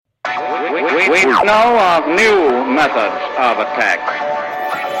We know of new methods of attack.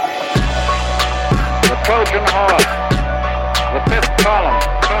 The Trojan horse, the fifth column.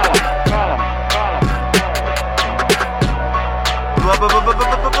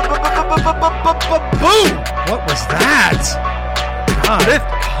 Boom! What was that? God. Fifth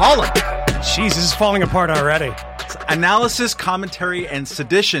column. Jeez, this is falling apart already. It's analysis, commentary, and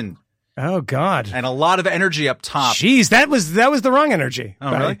sedition. Oh, God. And a lot of energy up top. Jeez, that was the wrong energy.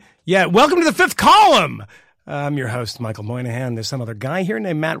 Oh, really? Yeah, welcome to the fifth column. I'm your host, Michael Moynihan. There's some other guy here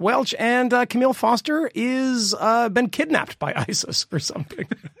named Matt Welch, and Camille Foster is been kidnapped by ISIS or something.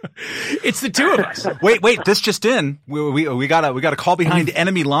 It's the two of us. Wait, this just in. We got a call behind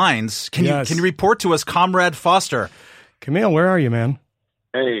enemy lines. Can you report to us, Comrade Foster? Camille, where are you, man?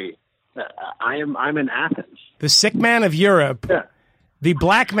 Hey, I'm in Athens. The sick man of Europe. Yeah. The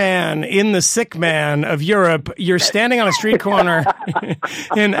black man in the sick man of Europe. You're standing on a street corner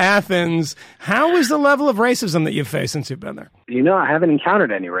in Athens. How is the level of racism that you've faced since you've been there? You know, I haven't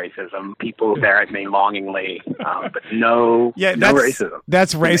encountered any racism. People stare at me longingly, but no racism.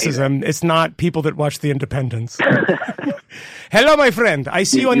 That's racism. It's not people that watch The Independence. Hello, my friend. I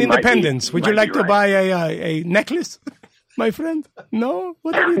see you on Independence. Would you like to buy a necklace, my friend? No?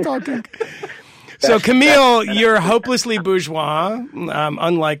 What are you talking? So, Camille, you're hopelessly bourgeois,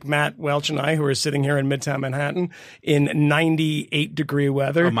 unlike Matt Welch and I, who are sitting here in Midtown Manhattan in 98-degree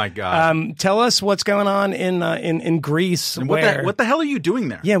weather. Oh, my God. Tell us what's going on in Greece. And what the hell are you doing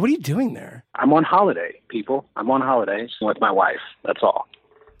there? Yeah, what are you doing there? I'm on holiday, people. I'm on holidays with my wife. That's all.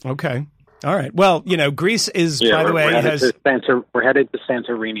 Okay. All right. Well, you know, Greece is, by the way, we're headed to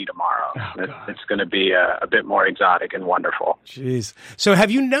Santorini tomorrow. Oh, it's going to be a bit more exotic and wonderful. Jeez. So have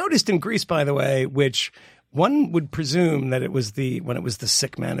you noticed in Greece, by the way, which one would presume that when it was the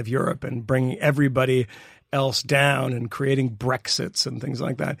sick man of Europe and bringing everybody else down and creating Brexits and things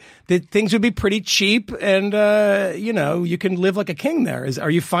like that things would be pretty cheap and, you can live like a king there.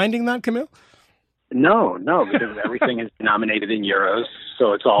 Are you finding that, Camille? No, because everything is denominated in euros,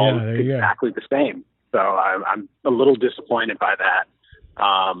 so it's all exactly the same. So I'm a little disappointed by that,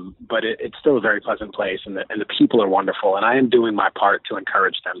 but it's still a very pleasant place, and the people are wonderful, and I am doing my part to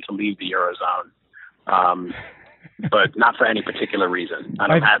encourage them to leave the eurozone, but not for any particular reason.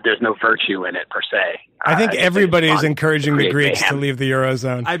 There's no virtue in it per se. I think everybody is encouraging the Greeks to leave the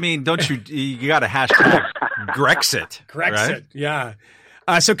eurozone. I mean, don't you got a hashtag Grexit? Right? Yeah.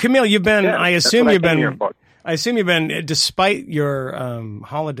 So Camille, I assume you've been, despite your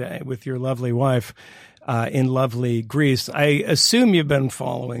holiday with your lovely wife in lovely Greece, I assume you've been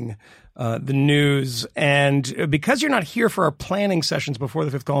following the news. And because you're not here for our planning sessions before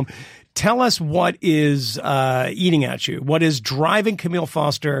the fifth column, tell us what is eating at you. What is driving Camille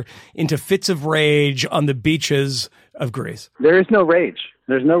Foster into fits of rage on the beaches of Greece? There is no rage.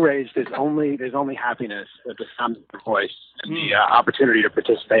 There's no rage. There's only happiness at the sound of your voice and the opportunity to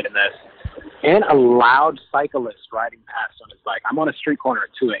participate in this. And a loud cyclist riding past on his bike. I'm on a street corner at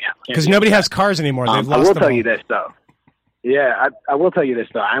 2 a.m. Because nobody has cars anymore. They've lost I will them tell all. you this, though. Yeah, I will tell you this,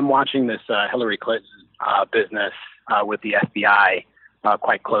 though. I'm watching this Hillary Clinton business with the FBI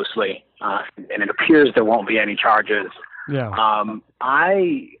quite closely, and it appears there won't be any charges. Yeah.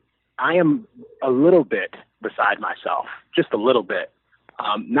 I am a little bit beside myself, just a little bit.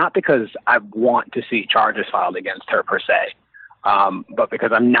 Not because I want to see charges filed against her per se, but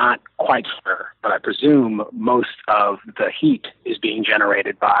because I'm not quite sure. But I presume most of the heat is being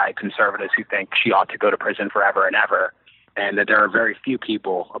generated by conservatives who think she ought to go to prison forever and ever, and that there are very few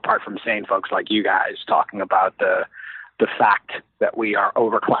people, apart from sane folks like you guys, talking about the fact that we are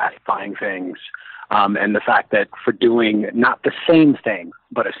overclassifying things, and the fact that for doing not the same thing,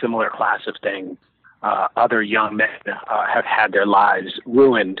 but a similar class of thing, other young men have had their lives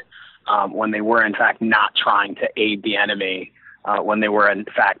ruined when they were, in fact, not trying to aid the enemy, when they were, in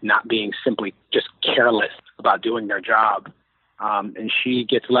fact, not being simply just careless about doing their job. And she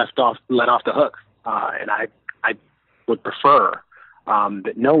gets let off the hook. And I would prefer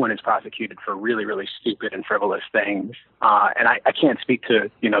that no one is prosecuted for really, really stupid and frivolous things. And I can't speak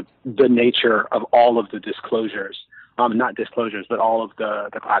to, the nature of all of the disclosures, not disclosures, but all of the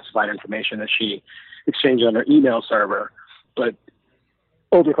classified information that she exchanged on her email server. But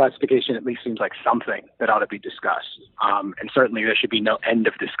overclassification at least seems like something that ought to be discussed. And certainly there should be no end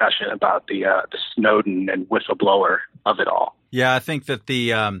of discussion about the Snowden and whistleblower of it all. Yeah, I think that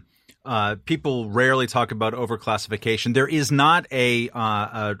the people rarely talk about overclassification. There is not a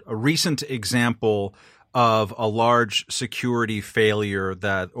recent example of a large security failure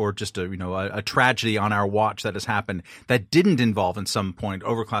or just a tragedy on our watch that has happened that didn't involve in some point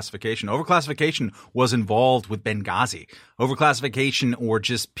overclassification. Overclassification was involved with Benghazi. overclassification or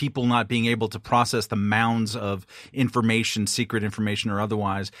just people not being able to process the mounds of information, secret information or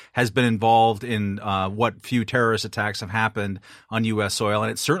otherwise, has been involved in what few terrorist attacks have happened on U.S. soil.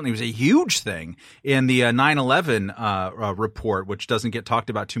 And it certainly was a huge thing in the 9/11 report, which doesn't get talked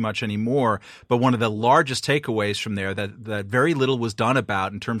about too much anymore. But one of the largest takeaways from there that very little was done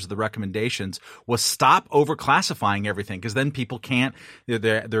about in terms of the recommendations was stop overclassifying everything, because then people can't –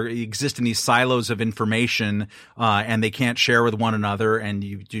 there exist in these silos of information and they can't share with one another, and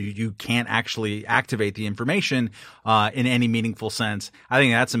you can't actually activate the information in any meaningful sense. I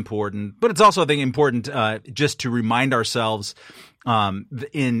think that's important. But it's also, I think, important just to remind ourselves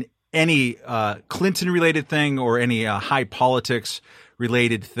in any Clinton-related thing or any high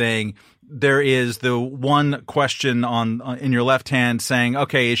politics-related thing, there is the one question in your left hand saying,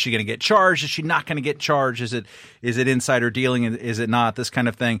 okay, is she going to get charged? Is she not going to get charged? Is it insider dealing? Is it not? This kind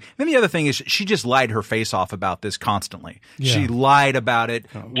of thing. And the other thing is she just lied her face off about this constantly. Yeah. She lied about it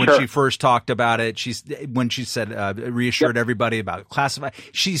when she first talked about it. When she said, reassured everybody about classified.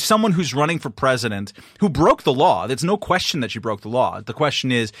 She's someone who's running for president who broke the law. There's no question that she broke the law. The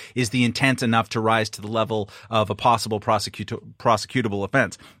question is the intent enough to rise to the level of a possible prosecutable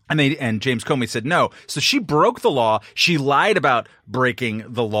offense? And James Comey said no. So she broke the law. She lied about breaking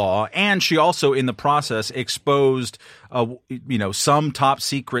the law, and she also, in the process, exposed, some top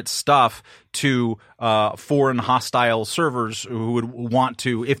secret stuff to foreign hostile servers who would want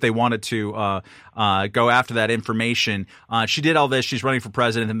to, if they wanted to, go after that information. She did all this. She's running for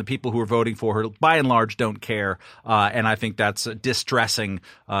president, and the people who are voting for her, by and large, don't care. And I think that's distressing,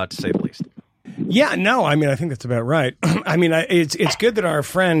 to say the least. Yeah, no, I mean, I think that's about right. I mean, it's good that our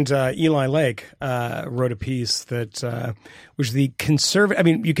friend Eli Lake wrote a piece that was the conservative. I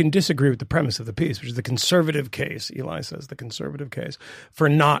mean, you can disagree with the premise of the piece, which is the conservative case. Eli says the conservative case for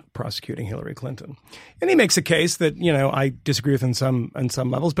not prosecuting Hillary Clinton, and he makes a case that I disagree with on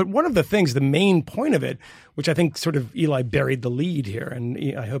some levels. But one of the things, the main point of it, which I think sort of Eli buried the lead here,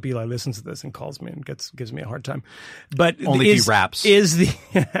 and I hope Eli listens to this and calls me and gives me a hard time. But only if he raps. Is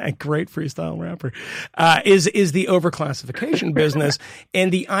the great freestyle rapper is the overclassification business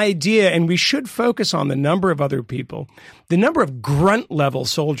and the idea, and we should focus on the number of other people, the number of grunt level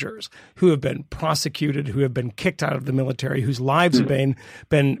soldiers who have been prosecuted, who have been kicked out of the military, whose lives have been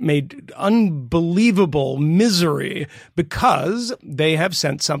made unbelievable misery because they have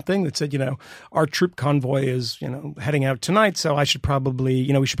sent something that said, our troop convoy is, heading out tonight, so I should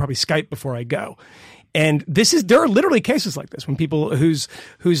probably, we should probably Skype before I go. And there are literally cases like this when people whose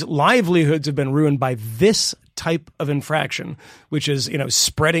livelihoods have been ruined by this type of infraction, which is,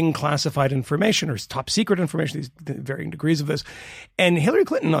 spreading classified information or top secret information, these varying degrees of this. And Hillary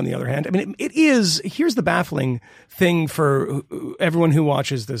Clinton, on the other hand, I mean, here's the baffling thing for everyone who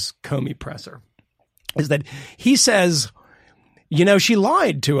watches this Comey presser, is that he says, she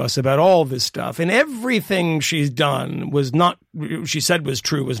lied to us about all this stuff, and everything she's done she said was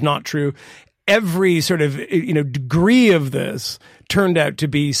true, was not true. Every sort of, degree of this turned out to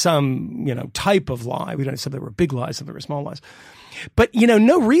be some, type of lie. We don't say there were big lies, some there were small lies. But,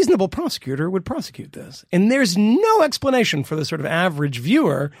 no reasonable prosecutor would prosecute this. And there's no explanation for the sort of average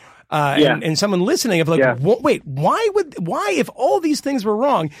viewer and someone listening of wait, why, if all these things were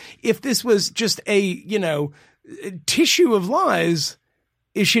wrong, if this was just a, tissue of lies,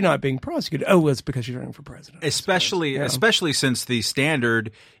 is she not being prosecuted? Oh, well, it's because she's running for president. Especially since the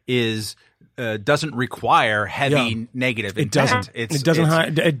standard is doesn't require heavy negative intent.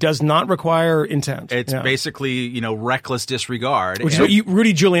 It does not require intent. It's basically reckless disregard. Which is what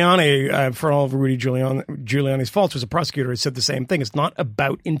Rudy Giuliani, for all of Rudy Giuliani's faults, was a prosecutor who said the same thing. It's not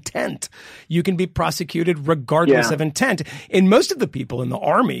about intent. You can be prosecuted regardless of intent. And most of the people in the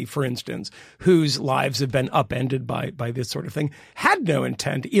army, for instance, whose lives have been upended by this sort of thing, had no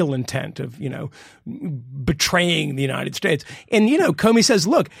intent, ill intent of betraying the United States. And Comey says,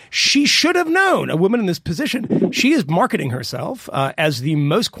 look, she should have known, a woman in this position, she is marketing herself as the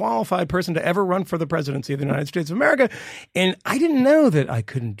most qualified person to ever run for the presidency of the United States of America. And I didn't know that I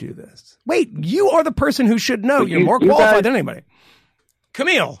couldn't do this. Wait, you are the person who should know. You're more qualified than anybody.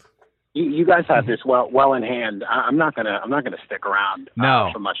 Camille. You guys have this well in hand. I'm not gonna stick around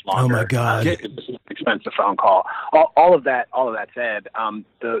for much longer. Oh my God! It's an expensive phone call. All of that said,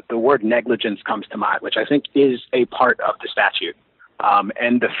 the word negligence comes to mind, which I think is a part of the statute.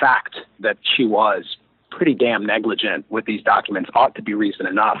 And the fact that she was pretty damn negligent with these documents ought to be reason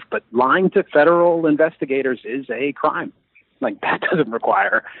enough. But lying to federal investigators is a crime. Like, that doesn't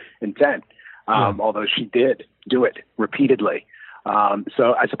require intent, although she did do it repeatedly.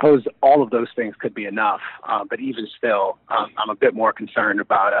 So I suppose all of those things could be enough, but even still, I'm a bit more concerned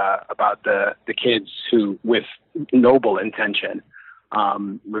about the kids who, with noble intention,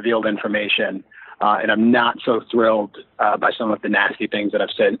 revealed information, and I'm not so thrilled by some of the nasty things that I've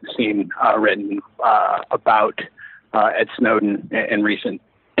seen written about Ed Snowden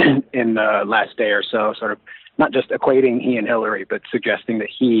in the last day or so, sort of not just equating he and Hillary, but suggesting that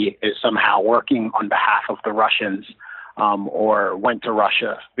he is somehow working on behalf of the Russians. Or went to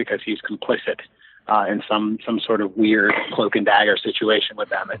Russia because he's complicit in some sort of weird cloak and dagger situation with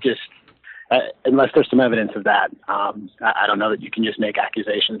them. It just, unless there's some evidence of that, I don't know that you can just make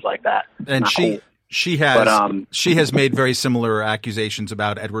accusations like that. And she has made very similar accusations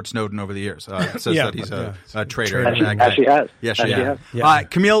about Edward Snowden over the years. Says that he's a traitor. As she has. Yes, she has. Yeah.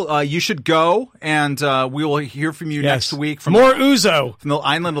 Camille, you should go, and we will hear from you next week from more ouzo from the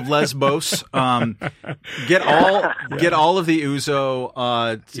island of Lesbos. Get all of the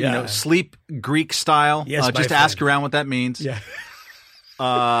ouzo. Sleep Greek style. Yes, just ask around what that means. Yeah.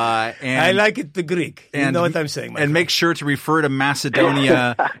 And I like it the Greek. You know what I'm saying, and make sure to refer to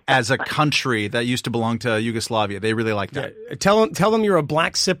Macedonia as a country that used to belong to Yugoslavia. They really like that. Yeah. Tell them you're a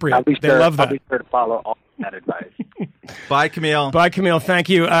black Cypriot. They love that. I'll be sure to follow all that advice. Bye, Camille. Bye, Camille. Thank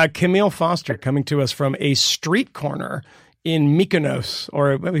you. Camille Foster coming to us from a street corner in Mykonos,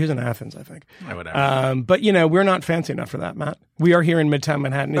 or maybe he's in Athens, I think. But we're not fancy enough for that, Matt. We are here in Midtown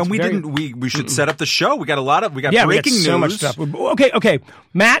Manhattan. And we should set up the show. We got breaking news. So much stuff. Okay.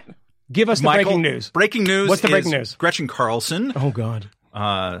 Matt, give us the breaking news. Breaking news. What's the breaking news? Gretchen Carlson. Oh God.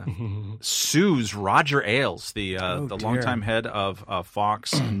 Sues Roger Ailes, the longtime head of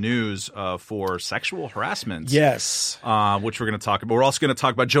Fox News for sexual harassment. Yes, which we're going to talk about. We're also going to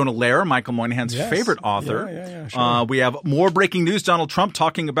talk about Jonah Lehrer, Michael Moynihan's favorite author. Yeah, sure. We have more breaking news. Donald Trump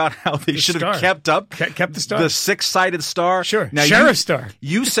talking about how they should have kept the star, the six-sided star. Sure, now, Sheriff Star.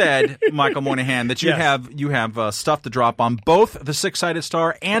 You said, Michael Moynihan, that you have stuff to drop on both the six-sided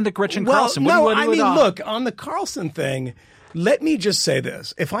star and the Gretchen Carlson. Look, on the Carlson thing. Let me just say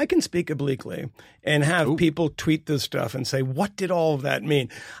this. If I can speak obliquely and have people tweet this stuff and say, what did all of that mean?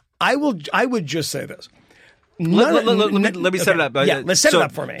 I would just say this. Let me set it up. Let's set it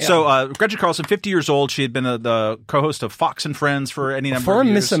up for me. Yeah. So Gretchen Carlson, 50 years old. She had been the co-host of Fox and Friends for any number of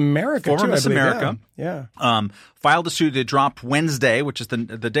years. Miss America, Former too, Miss America. Yeah. Filed a suit that dropped Wednesday, which is the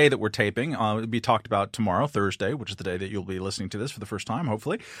day that we're taping. It'll be talked about tomorrow, Thursday, which is the day that you'll be listening to this for the first time,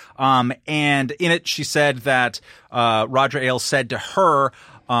 hopefully. And in it, she said that Roger Ailes said to her,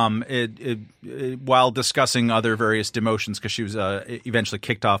 while discussing other various demotions, because she was eventually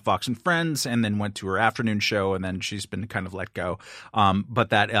kicked off Fox and Friends and then went to her afternoon show, and then she's been kind of let go. But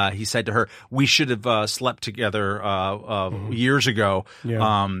that he said to her, we should have slept together years ago,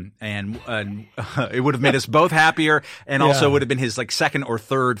 and it would have made us both happier, and also would have been his second or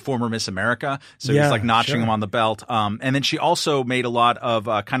third former Miss America. So he's notching him on the belt. And then she also made a lot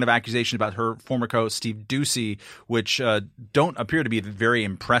of kind of accusations about her former co-host Steve Doocy, which don't appear to be very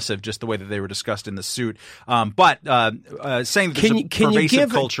impressive, just the way that they were discussed in the suit. But saying that there's a pervasive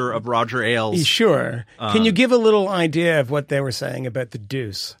culture of Roger Ailes. Sure. Can you give a little idea of what they were saying about the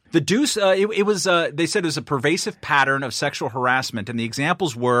Deuce? The Deuce, it was. They said it was a pervasive pattern of sexual harassment, and the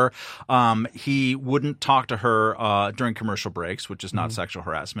examples were he wouldn't talk to her during commercial breaks, which is not sexual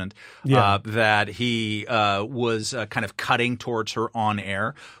harassment. That he was kind of cutting towards her on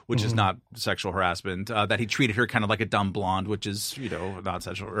air, which is not sexual harassment. That he treated her kind of like a dumb blonde, which is not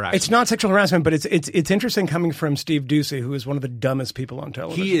sexual harassment. It's not sexual harassment, but it's interesting coming from Steve Doocy, who is one of the dumbest people on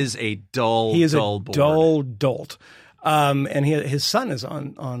television. He is a dull dolt. And his son is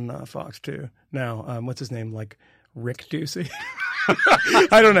on Fox too now. What's his name? Rick Doocy?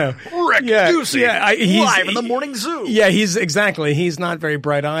 I don't know. Rick Doocy. Live in the morning zoo. Yeah, he's not very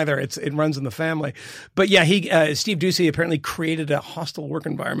bright either. It runs in the family. But Steve Doocy apparently created a hostile work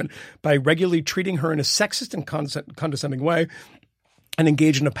environment by regularly treating her in a sexist and condescending way, and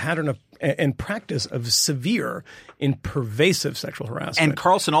engage in a pattern of and practice of severe and pervasive sexual harassment. And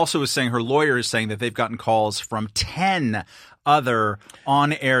Carlson also is saying, her lawyer is saying, that they've gotten calls from 10 other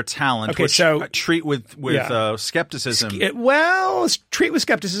on-air talent, which treat with skepticism. Treat with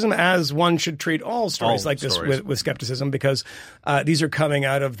skepticism as one should treat all stories this with skepticism, because these are coming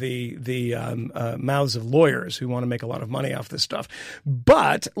out of the mouths of lawyers who want to make a lot of money off this stuff.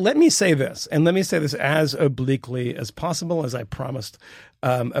 But let me say this, and let me say this as obliquely as possible, as I promised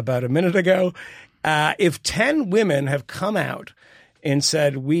about a minute ago. If 10 women have come out and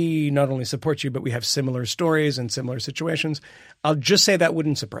said, we not only support you, but we have similar stories and similar situations, I'll just say that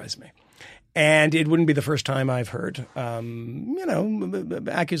wouldn't surprise me. And it wouldn't be the first time I've heard,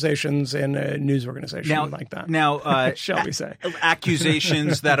 accusations in a news organization like that. Now, shall we say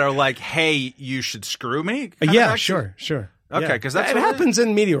accusations that are like, "Hey, you should screw me"? Yeah, sure. Okay, because it happens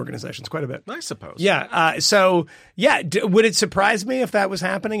in media organizations quite a bit, I suppose. Yeah. Would it surprise me if that was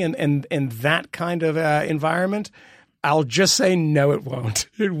happening in that kind of environment? I'll just say no, it won't.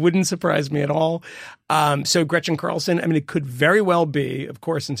 It wouldn't surprise me at all. So Gretchen Carlson, I mean, it could very well be, of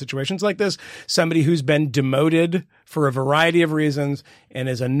course, in situations like this, somebody who's been demoted for a variety of reasons and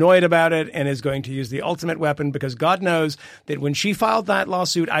is annoyed about it and is going to use the ultimate weapon, because God knows that when she filed that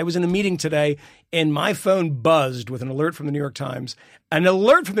lawsuit, I was in a meeting today and my phone buzzed with an alert from the New York Times,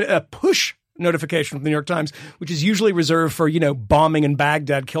 a push notification from the New York Times, which is usually reserved for, bombing in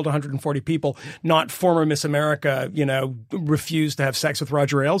Baghdad, killed 140 people, not former Miss America, refused to have sex with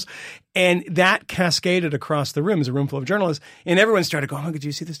Roger Ailes. And that cascaded across the room. It was a room full of journalists, and everyone started going, "Oh, do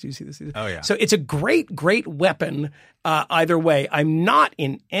you see this? Do you see this? Oh, yeah. So it's a great, great weapon either way. I'm not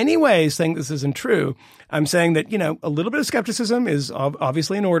in any way saying this isn't true. I'm saying that, a little bit of skepticism is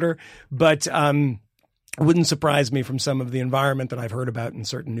obviously in order, but it wouldn't surprise me from some of the environment that I've heard about in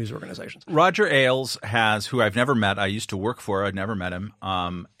certain news organizations. Roger Ailes who I've never met, I used to work for, I'd never met him,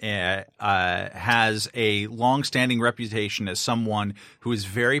 has a long-standing reputation as someone who is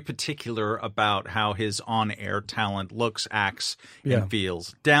very particular about how his on-air talent looks, acts, and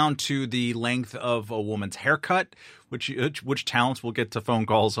feels, down to the length of a woman's haircut, which talents will get to phone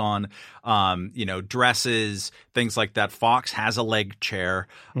calls on, dresses, things like that. Fox has a leg chair.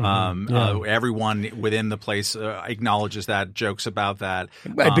 Everyone within the place acknowledges that, jokes about that.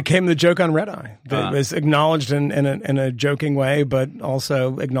 It became the joke on Red Eye. It was acknowledged in a joking way, but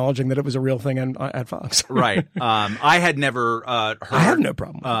also acknowledging that it was a real thing at Fox. Right. I had never heard. I have no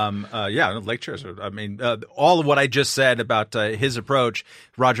problem. Leg chairs. I mean, all of what I just said about his approach,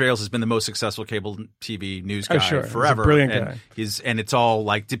 Roger Ailes has been the most successful cable TV news guy forever. He's a brilliant guy. And it's all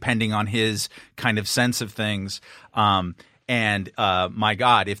like depending on his kind of sense of things. My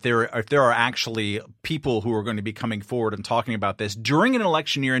God, if there are actually people who are going to be coming forward and talking about this during an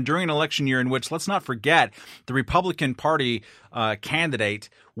election year, and during an election year in which, let's not forget, the Republican Party candidate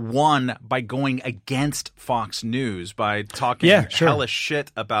won by going against Fox News, by talking hellish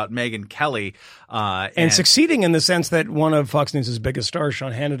shit about Megyn Kelly. And succeeding in the sense that one of Fox News' biggest stars,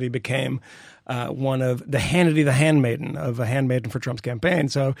 Sean Hannity, became one of the handmaiden of a handmaiden for Trump's campaign.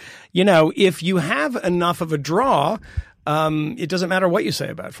 So, if you have enough of a draw, it doesn't matter what you say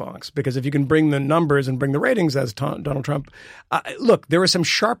about Fox, because if you can bring the numbers and bring the ratings as Donald Trump. Look, there were some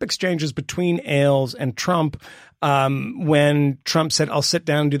sharp exchanges between Ailes and Trump when Trump said, "I'll sit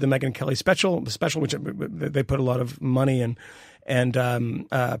down and do the Megyn Kelly special," which they put a lot of money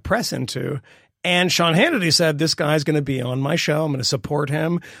and press into. And Sean Hannity said, "This guy's going to be on my show. I'm going to support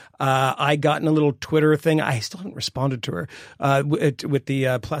him." I got in a little Twitter thing. I still haven't responded to her with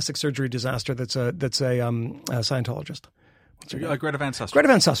the plastic surgery disaster. That's a Scientologist. What's her name? Greta Van Susteren. Greta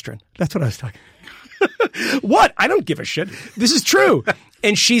Van Susteren. That's what I was talking. What? I don't give a shit. This is true.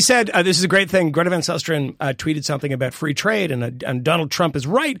 And she said, this is a great thing. Greta Van Susteren tweeted something about free trade, and Donald Trump is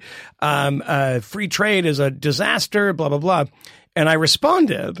right. Free trade is a disaster, blah, blah, blah. And I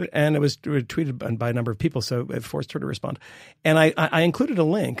responded, and it was tweeted by a number of people, so it forced her to respond. And I included a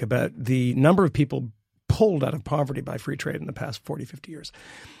link about the number of people pulled out of poverty by free trade in the past 40, 50 years.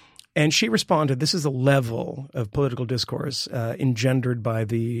 And she responded, this is a level of political discourse engendered by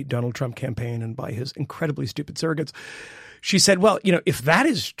the Donald Trump campaign and by his incredibly stupid surrogates. She said, well, if that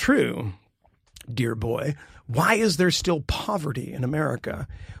is true, dear boy, why is there still poverty in America?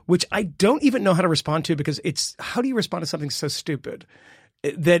 Which I don't even know how to respond to, because how do you respond to something so stupid?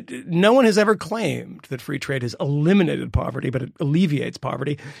 That no one has ever claimed that free trade has eliminated poverty, but it alleviates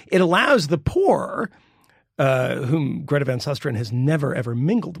poverty. It allows the poor, whom Greta Van Susteren has never, ever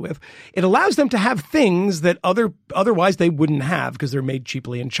mingled with, it allows them to have things that otherwise they wouldn't have because they're made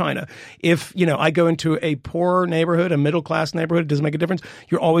cheaply in China. If, I go into a poor neighborhood, a middle-class neighborhood, it doesn't make a difference.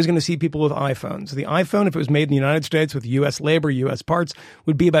 You're always going to see people with iPhones. The iPhone, if it was made in the United States with U.S. labor, U.S. parts,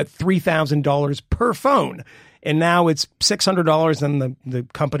 would be about $3,000 per phone. And now it's $600, and the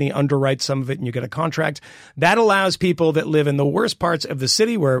company underwrites some of it, and you get a contract. That allows people that live in the worst parts of the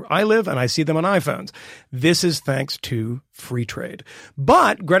city where I live, and I see them on iPhones. This is thanks to free trade.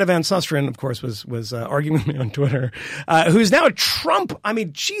 But Greta Van Susteren, of course, was arguing with me on Twitter, who's now a Trump. I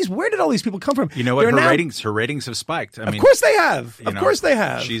mean, geez, where did all these people come from? You know what? Her ratings have spiked. Of course they have. Of course they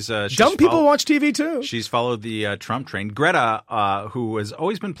have. She's dumb people watch TV too. She's followed the Trump train. Greta, who has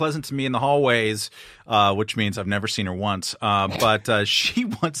always been pleasant to me in the hallways, which means I've never seen her once, but she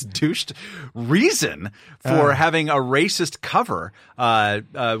once douched Reason for having a racist cover.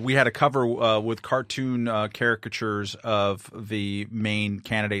 We had a cover with cartoon caricatures of the main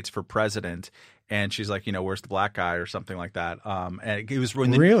candidates for president. And she's like, where's the black guy or something like that. And it was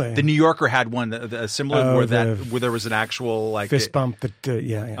when the New Yorker had one similar where there was an actual like fist bump.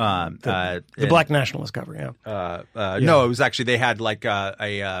 The black nationalist cover. Yeah. No, it was actually they had like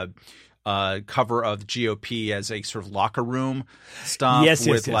a cover of the GOP as a sort of locker room stuff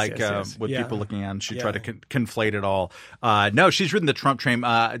with people looking at, and she tried to conflate it all. No, she's ridden the Trump train.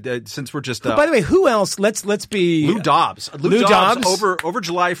 Since we're just by the way, who else? Let's be Lou Dobbs. Lou Dobbs over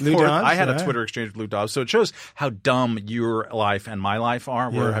July 4th. I had a Twitter exchange with Lou Dobbs, so it shows how dumb your life and my life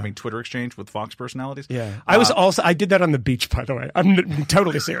are. We're having Twitter exchange with Fox personalities. Yeah, I did that on the beach, by the way. I'm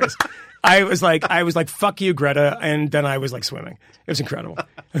totally serious. I was like, fuck you, Greta, and then I was like swimming. It was incredible.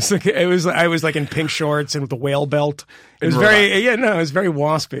 I was like in pink shorts and with a whale belt. It was it was very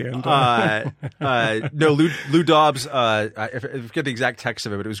waspy. And, no, Lou Dobbs, I forget the exact text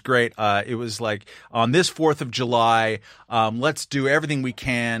of it, but it was great. It was like, on this 4th of July, let's do everything we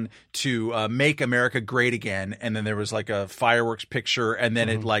can to make America great again. And then there was like a fireworks picture, and then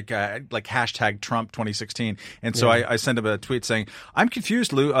it like hashtag Trump 2016. And so I sent him a tweet saying, I'm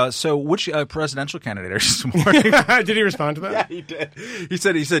confused, Lou. So which presidential candidate are you supporting? Did he respond to that? Yeah, he did. He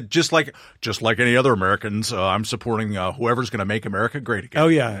said just like any other Americans, I'm supporting whoever's going to make America great again. Oh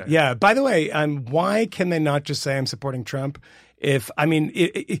yeah. By the way, why can they not just say I'm supporting Trump?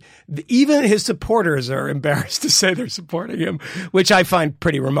 Even his supporters are embarrassed to say they're supporting him, which I find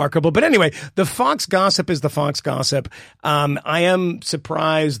pretty remarkable. But anyway, the Fox gossip is the Fox gossip. I am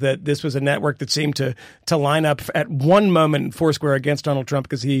surprised that this was a network that seemed to line up at one moment in Foursquare against Donald Trump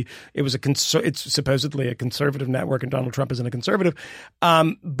because it's supposedly a conservative network and Donald Trump isn't a conservative.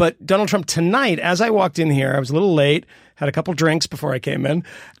 But Donald Trump tonight, as I walked in here, I was a little late, had a couple drinks before I came in,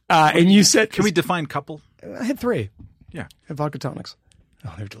 and you said, "Can we define couple?" I had 3. Yeah. And vodka tonics.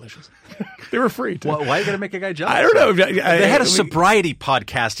 Oh, they're delicious. They were free, too. Well, why are you going to make a guy jealous? I don't know. They had a sobriety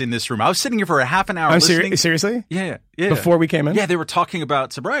podcast in this room. I was sitting here for a half an hour listening. Seriously? Yeah. Before we came in? Yeah, they were talking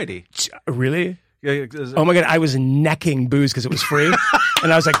about sobriety. Really? Yeah. Oh, my God. I was necking booze because it was free.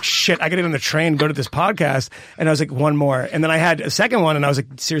 And I was like, shit, I got to get on the train and go to this podcast. And I was like, one more. And then I had a second one, and I was like,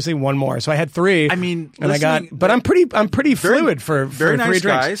 seriously, one more. So I had 3. I mean, but I'm pretty fluid for very 3 nice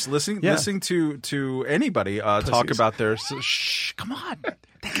drinks. Guys listening to anybody talk about their shh. Come on,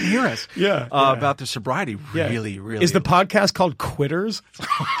 they can hear us. About their sobriety. Really. Is the podcast called Quitters?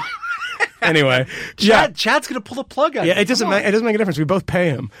 Anyway, Chad's going to pull the plug out. Yeah, it doesn't make a difference. We both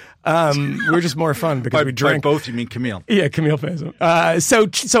pay him. We're just more fun because we drink. By both, you mean Camille? Yeah, Camille pays him.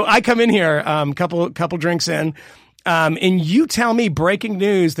 So I come in here, couple drinks in. And you tell me breaking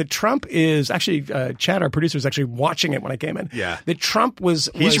news that Trump is actually Chad, our producer, is actually watching it when I came in. Yeah, that Trump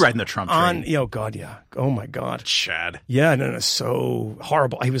he's riding the Trump train. Oh God, yeah. Oh my God, Chad. Yeah, no, so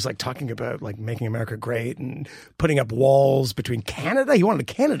horrible. He was like talking about like making America great and putting up walls between Canada. He wanted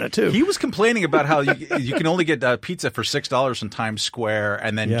Canada too. He was complaining about how you can only get pizza for $6 in Times Square,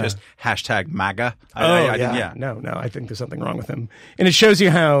 and then just hashtag MAGA. No, I think there's something wrong with him, and it shows you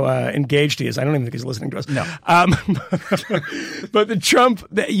how engaged he is. I don't even think he's listening to us. No.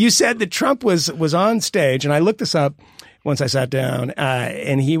 But you said that Trump was on stage, and I looked this up once I sat down,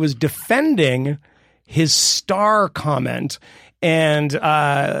 and he was defending his star comment. And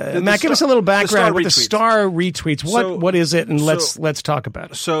Matt, give us a little background with the star retweets. What is it? And let's talk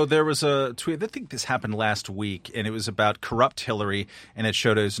about it. So there was a tweet. I think this happened last week, and it was about corrupt Hillary, and it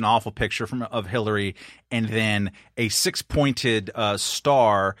showed us an awful picture of Hillary, and then a 6-pointed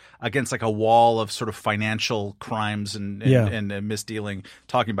star against like a wall of sort of financial crimes and misdealing,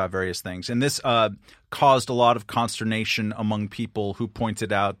 talking about various things. And this caused a lot of consternation among people who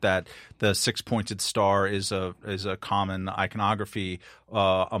pointed out that the 6-pointed star is a common iconography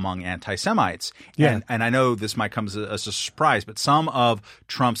among anti-Semites. Yeah. And I know this might come as a surprise, but some of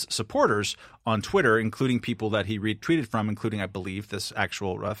Trump's supporters on Twitter, including people that he retweeted from, including, I believe, this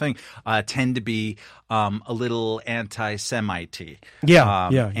actual thing, tend to be a little anti-Semite.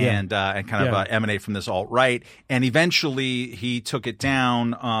 And kind of emanate from this alt-right. And eventually he took it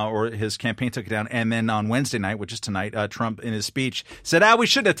down, or his campaign took it down. And then on Wednesday night, which is tonight, Trump in his speech said, we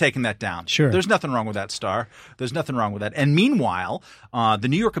should have taken that down. Sure. There's nothing wrong with that, Star. There's nothing wrong with that. And meanwhile, the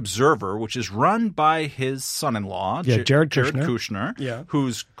New York Observer, which is run by his son-in-law, Jared Kushner,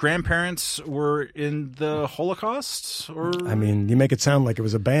 whose grandparents were in the Holocaust. I mean, you make it sound like it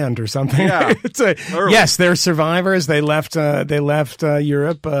was a band or something. Yeah. Yes, they're survivors. They left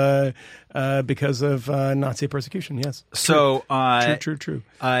Europe because of Nazi persecution. Yes. So true.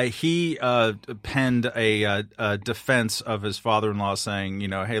 He penned a defense of his father-in-law, saying,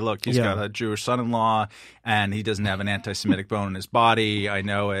 hey, look, he's got a Jewish son-in-law, and he doesn't have an anti-Semitic bone in his body. I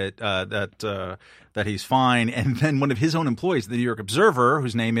know it. That he's fine. And then one of his own employees, the New York Observer,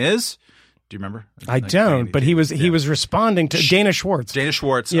 whose name is. Do you remember? I don't, but he was responding to Dana Schwartz. Dana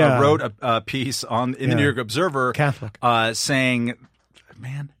Schwartz wrote a piece in the New York Observer, Catholic, saying,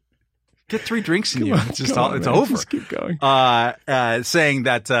 "Man, get 3 drinks in you. It's just it's man. over." Just keep going. Saying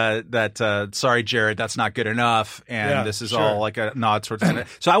that sorry, Jared, that's not good enough, and this is all like a nod towards.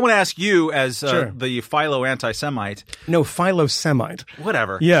 So I want to ask you, as the Philo anti-Semite. No, Philo-Semite.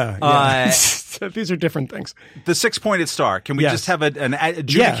 Whatever. Yeah. These are different things. The 6-pointed star. Can we just have an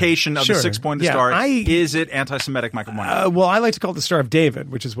adjudication of the 6-pointed star? Is it anti-Semitic, Michael Moynihan? Well, I like to call it the Star of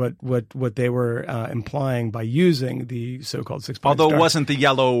David, which is what they were implying by using the so-called 6-pointed star. Although it wasn't the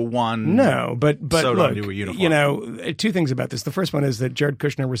yellow one. No, but look, uniform. 2 things about this. The first one is that Jared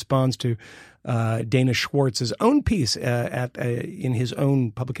Kushner responds to Dana Schwartz's own piece in his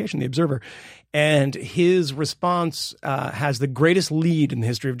own publication, The Observer. And his response has the greatest lead in the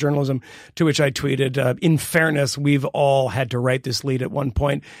history of journalism, to which I tweeted, in fairness, we've all had to write this lead at one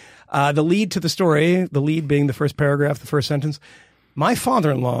point. The lead to the story, the lead being the first paragraph, the first sentence, my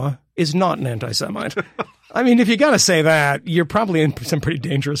father-in-law is not an anti-Semite. I mean, if you got to say that, you're probably in some pretty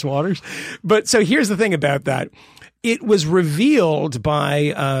dangerous waters. But so here's the thing about that. It was revealed by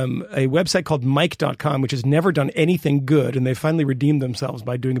a website called Mike.com, which has never done anything good, and they finally redeemed themselves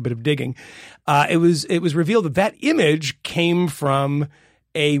by doing a bit of digging. It was revealed that image came from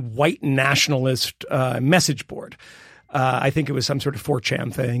a white nationalist message board. I think it was some sort of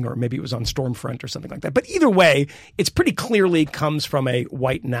 4chan thing, or maybe it was on Stormfront or something like that. But either way, it's pretty clearly comes from a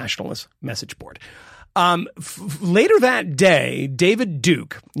white nationalist message board. Later that day, David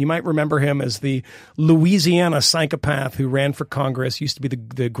Duke, you might remember him as the Louisiana psychopath who ran for Congress, used to be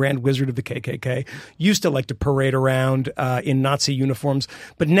the Grand Wizard of the KKK, used to like to parade around in Nazi uniforms,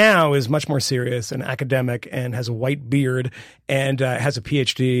 but now is much more serious and academic and has a white beard and has a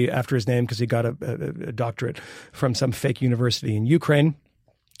PhD after his name because he got a doctorate from some fake university in Ukraine.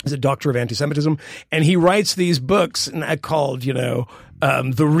 He's a doctor of anti-Semitism, and he writes these books called, The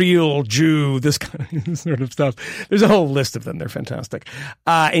Real Jew, this kind of sort of stuff. There's a whole list of them. They're fantastic.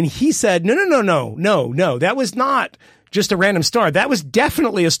 And he said, no. That was not just a random star. That was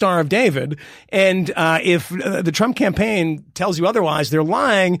definitely a Star of David. And if the Trump campaign tells you otherwise, they're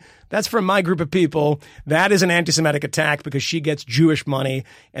lying. That's from my group of people. That is an anti-Semitic attack because she gets Jewish money.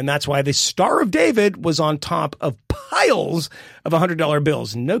 And that's why the Star of David was on top of piles of $100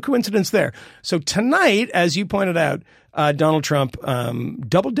 bills. No coincidence there. So tonight, as you pointed out, Donald Trump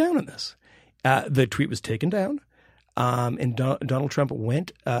doubled down on this. The tweet was taken down. And Donald Trump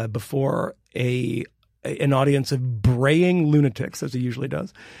went before an audience of braying lunatics, as he usually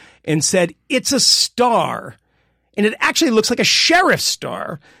does, and said, it's a star. And it actually looks like a sheriff's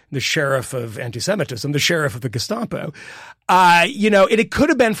star, the sheriff of anti-Semitism, the sheriff of the Gestapo. It could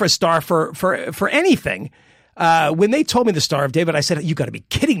have been for a star for anything. When they told me the Star of David, I said, you got to be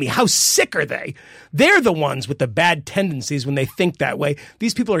kidding me. How sick are they? They're the ones with the bad tendencies when they think that way.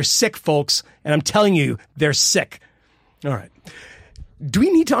 These people are sick, folks. And I'm telling you, they're sick. All right. Do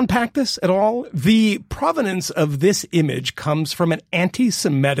we need to unpack this at all? The provenance of this image comes from an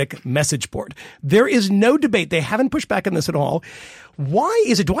anti-Semitic message board. There is no debate. They haven't pushed back on this at all. Why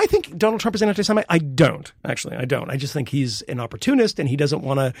is it? Do I think Donald Trump is an anti-Semite? I don't. Actually, I don't. I just think he's an opportunist and he doesn't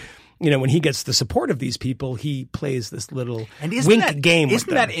want to, when he gets the support of these people, he plays this little wink game with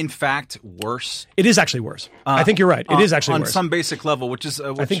them. Isn't that in fact worse? It is actually worse. I think you're right. It is actually worse. On some basic level, which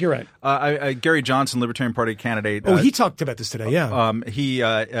I think you're right. Gary Johnson, Libertarian Party candidate. He talked about this today, yeah. He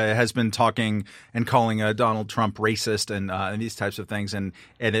has been talking and calling Donald Trump racist and these types of things, and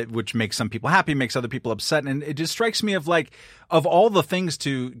which makes some people happy, makes other people upset. And it just strikes me of all the things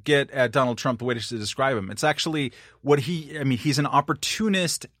to get at Donald Trump, the way to describe him, it's actually he's an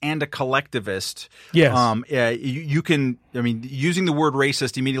opportunist and a collectivist, yes. You can. I mean, using the word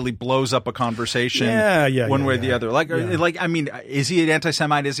racist immediately blows up a conversation one way or the other. I mean, is he an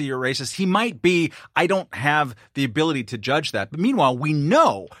anti-Semite? Is he a racist? He might be. I don't have the ability to judge that. But meanwhile, we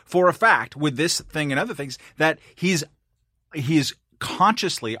know for a fact with this thing and other things that he's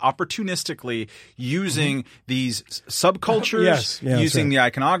consciously, opportunistically using these subcultures, using the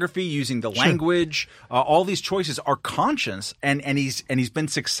iconography, using the language. All these choices are conscious, and he's been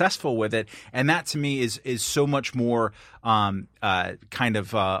successful with it. And that to me is so much more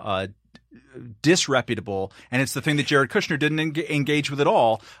disreputable, and it's the thing that Jared Kushner didn't engage with at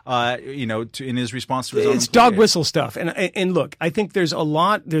all. In his response to his own. It's dog whistle stuff. And look, I think there's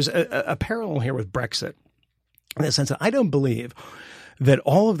a parallel here with Brexit, in the sense that I don't believe that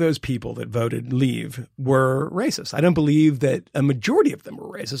all of those people that voted leave were racist. I don't believe that a majority of them were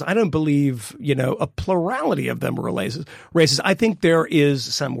racist. I don't believe, a plurality of them were racist. I think there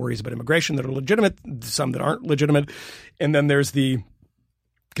is some worries about immigration that are legitimate, some that aren't legitimate. And then there's the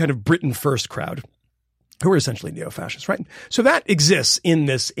kind of Britain first crowd who are essentially neo-fascists, right? So that exists in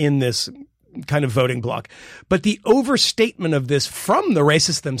this kind of voting bloc. But the overstatement of this from the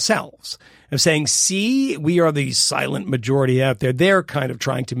racists themselves, of saying, see, we are the silent majority out there. They're kind of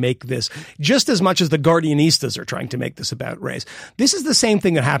trying to make this just as much as the Guardianistas are trying to make this about race. This is the same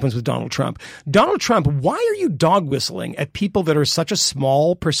thing that happens with Donald Trump. Donald Trump, why are you dog whistling at people that are such a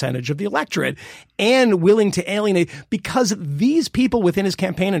small percentage of the electorate and willing to alienate? Because these people within his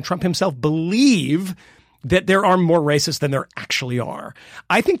campaign and Trump himself believe that there are more racists than there actually are.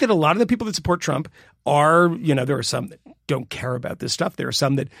 I think that a lot of the people that support Trump are, there are some that don't care about this stuff. There are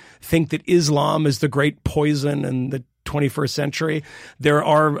some that think that Islam is the great poison in the 21st century. There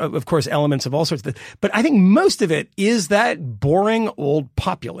are, of course, elements of all sorts of things. But I think most of it is that boring old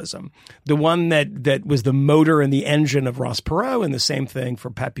populism, the one that was the motor and the engine of Ross Perot, and the same thing for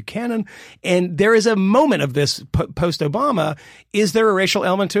Pat Buchanan. And there is a moment of this post-Obama. Is there a racial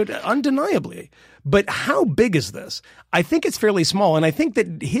element to it? Undeniably. But how big is this? I think it's fairly small. And I think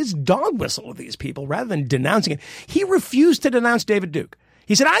that his dog whistle of these people, rather than denouncing it, he refused to denounce David Duke.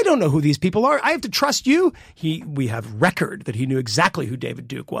 He said, I don't know who these people are. I have to trust you. We have record that he knew exactly who David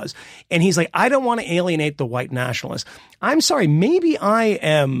Duke was. And he's like, I don't want to alienate the white nationalists. I'm sorry. Maybe I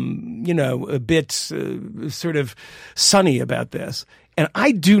am, a bit sort of sunny about this. And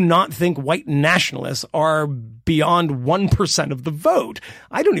I do not think white nationalists are beyond 1% of the vote.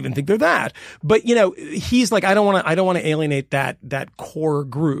 I don't even think they're that. But, he's like, I don't want to alienate that core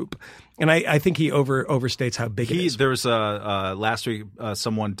group. And I think he overstates how big it is. There was last week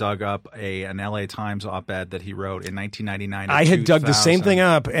someone dug up an LA Times op-ed that he wrote in 1999. I had dug the same thing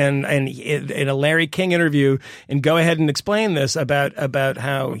up and in a Larry King interview, and go ahead and explain this about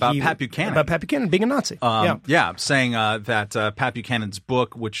Pat Buchanan being a Nazi. Saying that Pat Buchanan's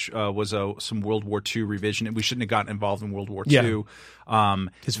book, which was some World War II revision, we shouldn't have gotten involved in World War II.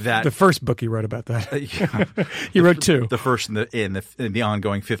 The first book he wrote about that. He wrote two. The first in the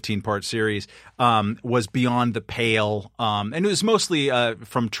ongoing 15-part series was beyond the pale, and it was mostly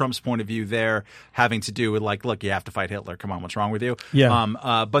from Trump's point of view there, having to do with look, you have to fight Hitler. Come on, what's wrong with you?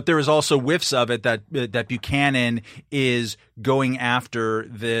 Yeah. But there is also whiffs of it that Buchanan is going after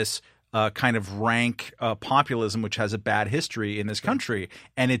this kind of rank populism, which has a bad history in this country.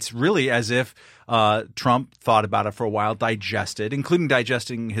 And it's really as if Trump thought about it for a while, including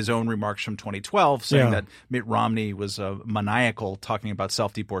digesting his own remarks from 2012, saying that Mitt Romney was maniacal, talking about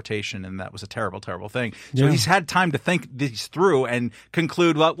self-deportation, and that was a terrible, terrible thing. So he's had time to think these through and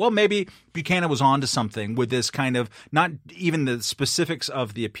conclude, well, maybe Buchanan was onto something with this kind of, not even the specifics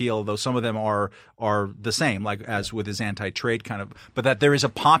of the appeal, though some of them are the same, like as with his anti-trade kind of, but that there is a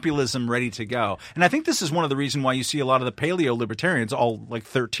populism ready to go. And I think this is one of the reasons why you see a lot of the paleo-libertarians, all like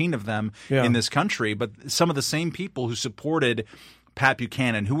 13 of them in this country, but some of the same people who supported Pat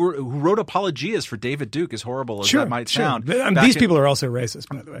Buchanan, who wrote apologias for David Duke, as horrible as that might sound. These people are also racist,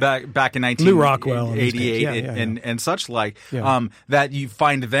 by the way. Back in 1988 and such like, that you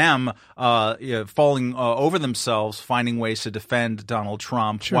find them falling over themselves, finding ways to defend Donald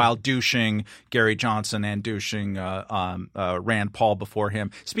Trump while douching Gary Johnson and douching Rand Paul before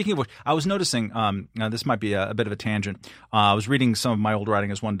him. Speaking of which, I was noticing, now this might be a bit of a tangent. I was reading some of my old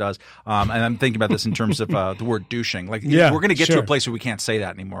writing, as one does, and I'm thinking about this in terms of the word douching. We're going to get to a place we can't say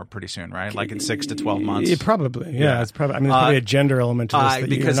that anymore pretty soon, right? Like in 6 to 12 months. Yeah, probably. Yeah. It's probably. I mean, there's probably a gender element to this that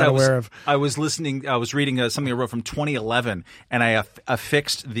because you're not aware of. I was reading something I wrote from 2011, and I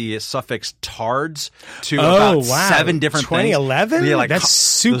affixed the suffix "tards" to about 7 different 2011? things. Yeah, like that's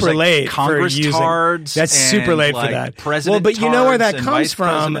super late Congress for using. tards. That's super late for that. President but you know where that comes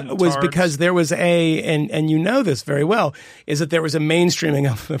from was tards. because there was and you know this very well, is that there was a mainstreaming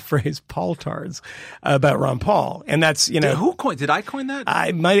of the phrase "Paul tards" about Ron Paul, and that's who coined? Did I coin that?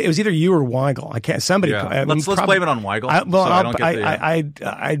 It was either you or Weigel. I can't. Somebody. Yeah. Let's blame it on Weigel.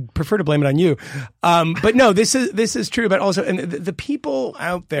 I'd prefer to blame it on you. But no, this is true. But also, and the people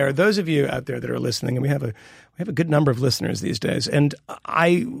out there, those of you out there that are listening, and we have a good number of listeners these days. And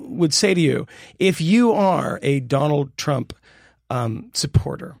I would say to you, if you are a Donald Trump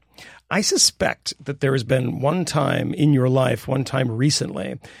supporter, I suspect that there has been one time in your life, one time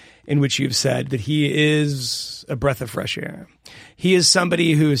recently, in which you've said that he is a breath of fresh air. He is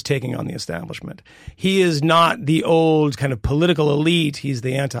somebody who is taking on the establishment. He is not the old kind of political elite. He's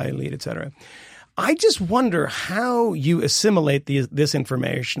the anti-elite, et cetera. I just wonder how you assimilate this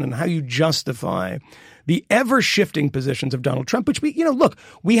information and how you justify the ever-shifting positions of Donald Trump, which we've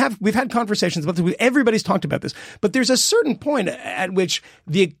had conversations about this. Everybody's talked about this. But there's a certain point at which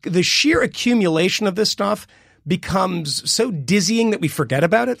the sheer accumulation of this stuff becomes so dizzying that we forget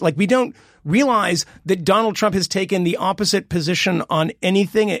about it. Like, we don't realize that Donald Trump has taken the opposite position on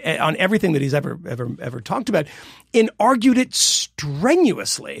everything that he's ever talked about, and argued it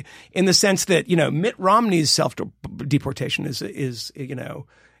strenuously in the sense that, Mitt Romney's self-deportation is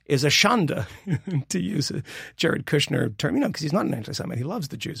a shanda, to use a Jared Kushner term, because he's not an anti-Semite. He loves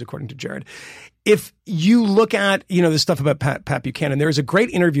the Jews, according to Jared. If you look at, the stuff about Pat Buchanan, there is a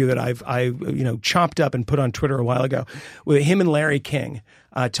great interview that I chopped up and put on Twitter a while ago with him and Larry King,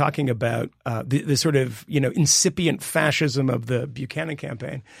 talking about the sort of, incipient fascism of the Buchanan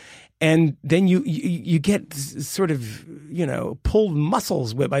campaign. And then you get sort of, pulled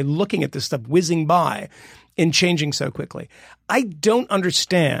muscles by looking at this stuff whizzing by and changing so quickly. I don't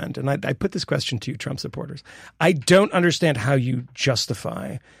understand, and I put this question to you, Trump supporters. I don't understand how you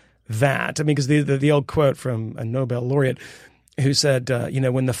justify that. I mean, because the old quote from a Nobel laureate who said,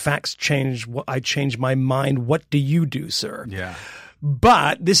 when the facts change, I change my mind. What do you do, sir? Yeah.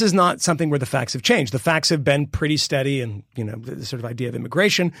 But this is not something where the facts have changed. The facts have been pretty steady, and the sort of idea of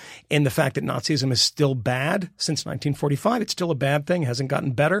immigration and the fact that Nazism is still bad since 1945. It's still a bad thing, hasn't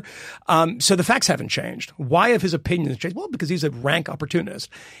gotten better. So the facts haven't changed. Why have his opinions changed? Well, because he's a rank opportunist.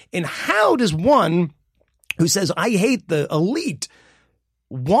 And how does one who says, I hate the elite,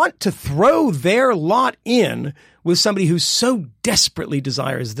 want to throw their lot in with somebody who so desperately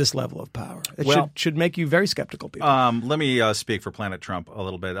desires this level of power? It should make you very skeptical, people. Let me speak for Planet Trump a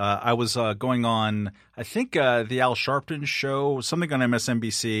little bit. I was going on, I think, the Al Sharpton show, something on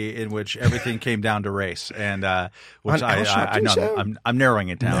MSNBC, in which everything came down to race, and which I know I'm narrowing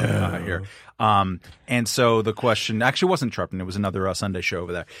it down here. And so the question actually wasn't Sharpton; it was another Sunday show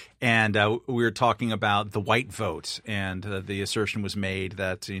over there, and we were talking about the white vote, and the assertion was made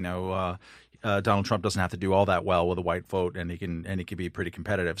that Donald Trump doesn't have to do all that well with a white vote, and he can be pretty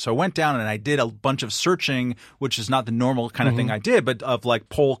competitive. So I went down and I did a bunch of searching, which is not the normal kind of thing I did, but of like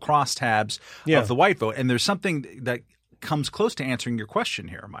poll crosstabs of the white vote. And there's something that comes close to answering your question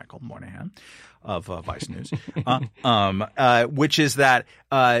here, Michael Moynihan of Vice News, which is that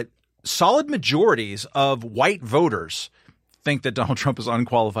solid majorities of white voters think that Donald Trump is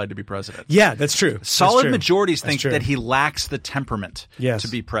unqualified to be president. Yeah, that's true. Solid majorities think that he lacks the temperament to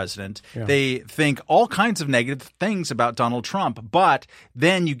be president. Yeah. They think all kinds of negative things about Donald Trump, but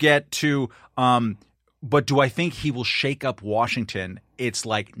then you get to but do I think he will shake up Washington? It's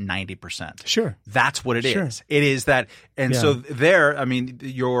like 90%. Sure. That's what it is. It is that. And so there, I mean,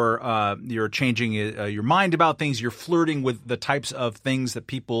 you're changing your mind about things. You're flirting with the types of things that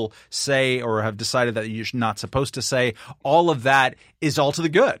people say or have decided that you're not supposed to say. All of that is all to the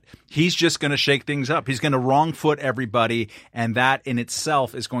good. He's just going to shake things up. He's going to wrong foot everybody. And that in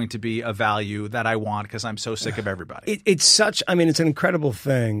itself is going to be a value that I want because I'm so sick of everybody. It's an incredible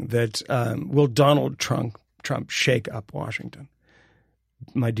thing that will Donald Trump shake up Washington?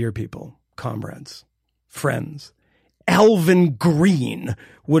 My dear people, comrades, friends, Alvin Green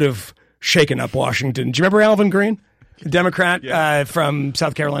would have shaken up Washington. Do you remember Alvin Green? A Democrat from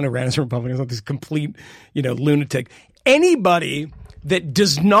South Carolina, ran as a Republican, this complete, lunatic. Anybody that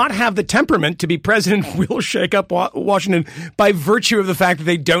does not have the temperament to be president will shake up Washington by virtue of the fact that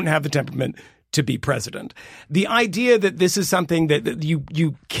they don't have the temperament to be president. The idea that this is something that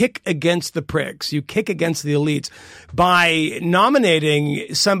you kick against the pricks, you kick against the elites by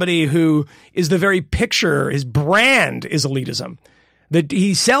nominating somebody who is the very picture, his brand is elitism.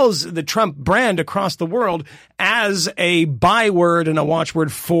 He sells the Trump brand across the world as a byword and a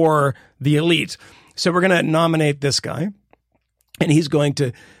watchword for the elite. So we're going to nominate this guy, and he's going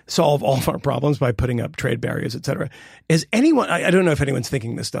to solve all of our problems by putting up trade barriers, et cetera. Is anyone, I don't know if anyone's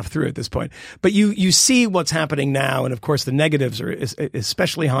thinking this stuff through at this point, but you see what's happening now. And of course, the negatives are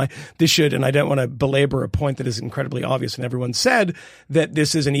especially high. This should, and I don't want to belabor a point that is incredibly obvious, and everyone said that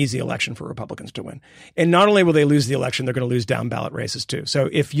this is an easy election for Republicans to win. And not only will they lose the election, they're going to lose down ballot races too. So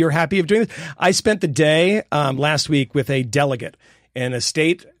if you're happy of doing this, I spent the day last week with a delegate in a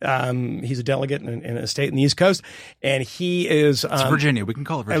state. He's a delegate in a state in the East Coast, and he is it's Virginia. We can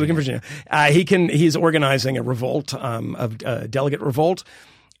call it Virginia. He's organizing a revolt, delegate revolt.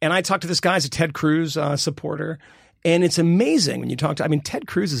 And I talked to this guy, he's a Ted Cruz supporter. And it's amazing when you talk to, Ted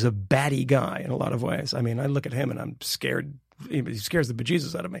Cruz is a batty guy in a lot of ways. I look at him and I'm scared. He scares the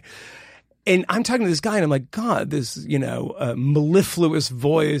bejesus out of me. And I'm talking to this guy, and I'm like, God, this, mellifluous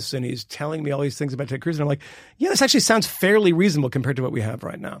voice, and he's telling me all these things about Ted Cruz. And I'm like, yeah, this actually sounds fairly reasonable compared to what we have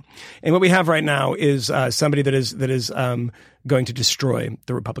right now. And what we have right now is somebody that is going to destroy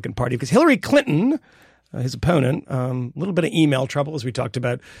the Republican Party. Because Hillary Clinton, his opponent, a little bit of email trouble, as we talked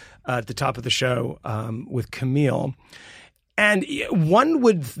about at the top of the show with Camille. And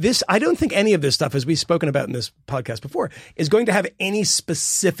I don't think any of this stuff, as we've spoken about in this podcast before, is going to have any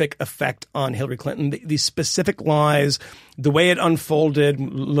specific effect on Hillary Clinton. The specific lies, the way it unfolded,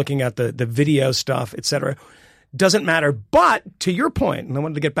 looking at the video stuff, et cetera, doesn't matter. But to your point, and I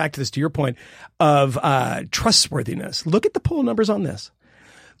wanted to get back to this, to your point of trustworthiness, look at the poll numbers on this.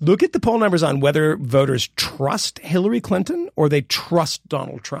 Look at the poll numbers on whether voters trust Hillary Clinton or they trust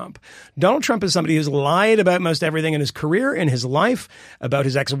Donald Trump. Donald Trump is somebody who's lied about most everything in his career, in his life, about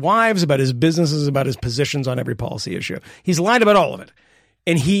his ex-wives, about his businesses, about his positions on every policy issue. He's lied about all of it.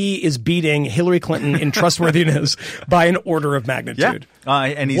 And he is beating Hillary Clinton in trustworthiness by an order of magnitude. Yeah.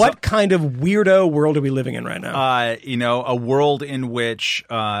 And what kind of weirdo world are we living in right now? A world in which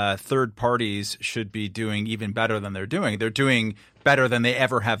third parties should be doing even better than they're doing. They're doing better than they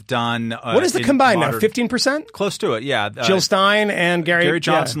ever have done. What is the combined now? 15%? Close to it, yeah. Jill Stein and Gary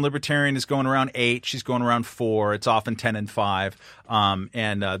Johnson, Libertarian, is going around 8. She's going around 4. It's often 10 and 5.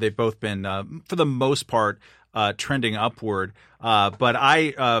 And they've both been, for the most part, trending upward.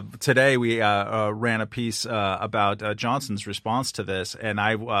 But today we ran a piece about Johnson's response to this, and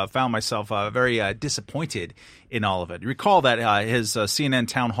I found myself very disappointed in all of it. You recall that his CNN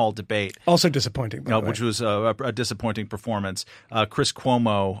town hall debate, also disappointing, by the way, which was a disappointing performance. Chris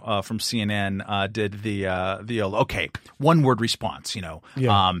Cuomo from CNN did the okay, one word response.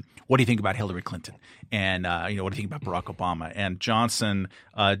 What do you think about Hillary Clinton? And, what do you think about Barack Obama? And Johnson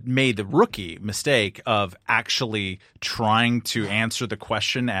made the rookie mistake of actually trying to answer the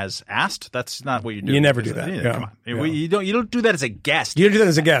question as asked. That's not what you do. You never do that. Come on. Yeah. You don't do that as a guest. You don't do that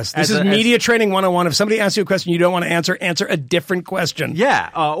as a guest. This is media training 101. If somebody asks you a question you don't want to answer a different question. Yeah.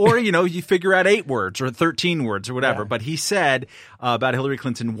 Or, you figure out 8 words or 13 words or whatever. Yeah. But he said about Hillary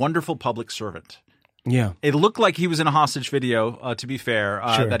Clinton, wonderful public servant. Yeah. It looked like he was in a hostage video, to be fair,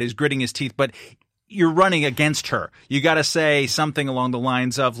 sure, that he's gritting his teeth. But you're running against her. You got to say something along the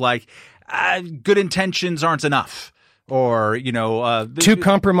lines of like, good intentions aren't enough. Or, too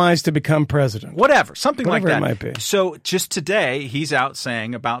compromised to become president. Whatever. Something like that. It might be. So just today, he's out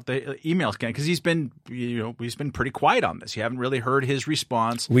saying about the email scam because he's been pretty quiet on this. You haven't really heard his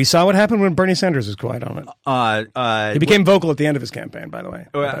response. We saw what happened when Bernie Sanders was quiet on it. He became vocal at the end of his campaign, by the way,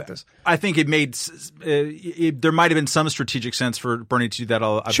 about this. I think it made there might have been some strategic sense for Bernie to do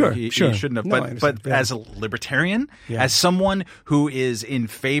that. Sure. He shouldn't have. No, but as a libertarian, as someone who is in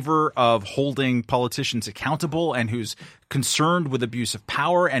favor of holding politicians accountable and who's concerned with abuse of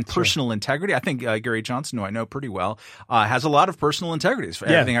power and personal integrity. I think Gary Johnson, who I know pretty well, has a lot of personal integrity for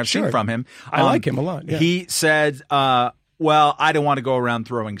everything I've seen from him. I like him a lot. Yeah. He said, well, I don't want to go around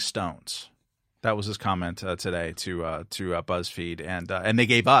throwing stones. That was his comment today to BuzzFeed, and they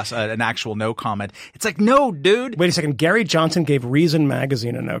gave us an actual no comment. It's like, no, dude. Wait a second. Gary Johnson gave Reason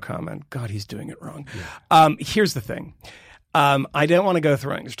Magazine a no comment. God, he's doing it wrong. Yeah. Here's the thing. I don't want to go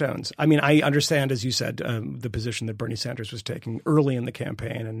throwing stones. I understand, as you said, the position that Bernie Sanders was taking early in the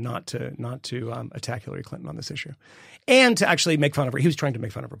campaign, and not to attack Hillary Clinton on this issue, and to actually make fun of her. He was trying to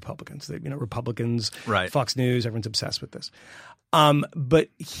make fun of Republicans. Republicans, right. Fox News, everyone's obsessed with this. But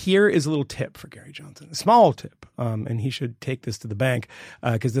here is a little tip for Gary Johnson, a small tip, and he should take this to the bank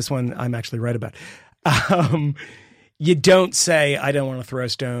because this one I'm actually right about. You don't say, I don't want to throw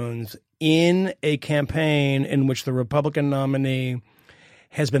stones in a campaign in which the Republican nominee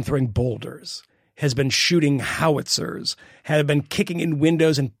has been throwing boulders, has been shooting howitzers, has been kicking in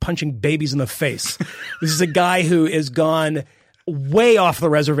windows and punching babies in the face. This is a guy who has gone way off the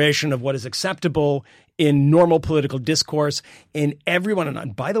reservation of what is acceptable in normal political discourse. In everyone,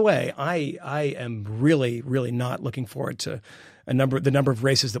 and by the way, I am really, really not looking forward to the number of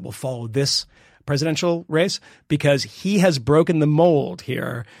races that will follow this presidential race, because he has broken the mold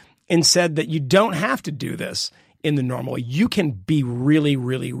here and said that you don't have to do this in the normal way. You can be really,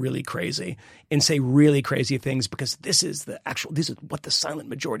 really, really crazy and say really crazy things, because this is what the silent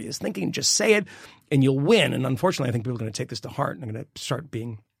majority is thinking. Just say it and you'll win. And unfortunately, I think people are going to take this to heart and are going to start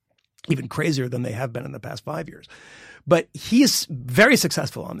being even crazier than they have been in the past 5 years. But he is very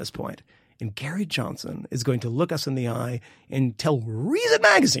successful on this point. And Gary Johnson is going to look us in the eye and tell Reason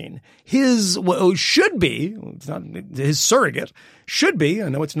Magazine what should be, it's not his surrogate, should be, I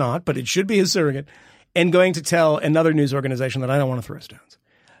know it's not, but it should be his surrogate, and going to tell another news organization that I don't want to throw stones.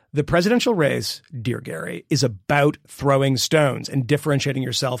 The presidential race, dear Gary, is about throwing stones and differentiating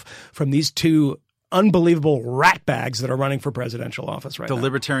yourself from these two unbelievable rat bags that are running for presidential office right now. The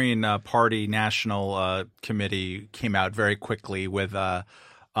Libertarian Party National Committee came out very quickly with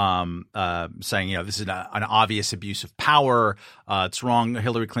saying, this is an obvious abuse of power. It's wrong.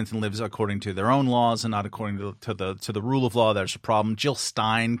 Hillary Clinton lives according to their own laws and not according to the rule of law. There's a problem. Jill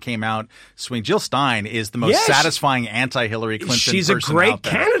Stein came out swinging. Jill Stein is the most satisfying anti-Hillary Clinton person She's a great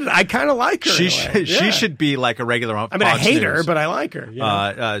candidate. I kind of like her. She should be like a regular. I mean, I hate her, but I like her. You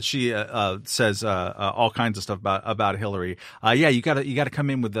know? She says all kinds of stuff about Hillary. You got to come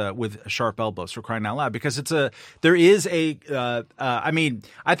in with sharp elbows, for crying out loud, because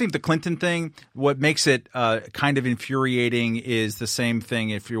I think the Clinton thing, what makes it kind of infuriating is the same thing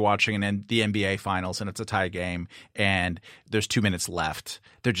if you're watching the NBA finals and it's a tie game and there's 2 minutes left.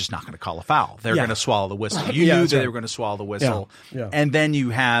 They're just not going to call a foul. They're going to swallow the whistle. You knew that they were going to swallow the whistle. Yeah. And then you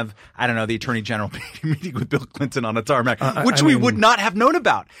have, the Attorney General meeting with Bill Clinton on a tarmac, which we would not have known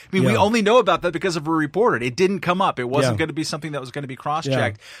about. I mean, we only know about that because of a reporter. It didn't come up. It wasn't going to be something that was going to be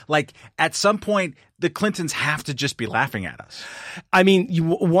cross-checked. Like, at some point, the Clintons have to just be laughing at us. I mean,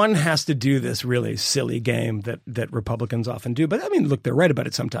 one has to do this really silly game that Republicans often do. But I mean, look, they're right about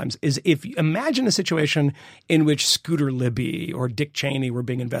it sometimes. Is if you imagine a situation in which Scooter Libby or Dick Cheney were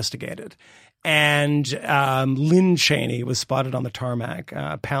being investigated, and Lynn Cheney was spotted on the tarmac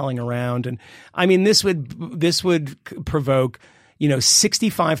palling around, and I mean, this would provoke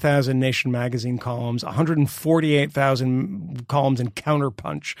 65,000 Nation magazine columns, 148,000 columns in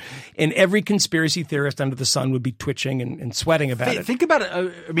Counterpunch, and every conspiracy theorist under the sun would be twitching and sweating about it. Think about it.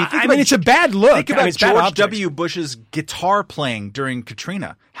 It's a bad look. Think about George W. Bush's guitar playing during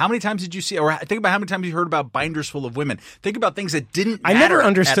Katrina. How many times did you see, or think about how many times you heard about binders full of women? Think about things that didn't matter. I never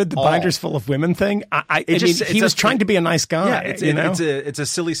understood the binders full of women thing. He was trying to be a nice guy. Yeah, it's a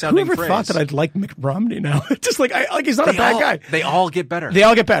silly sounding phrase. Whoever thought that I'd like Mitt Romney now? Just like he's not a bad guy. They all get better. They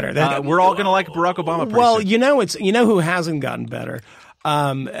all get better. We're all going to like Barack Obama. Well, who hasn't gotten better?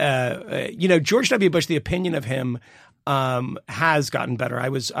 George W. Bush. The opinion of him has gotten better. I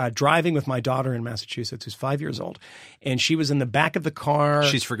was driving with my daughter in Massachusetts, who's 5 years old, and she was in the back of the car.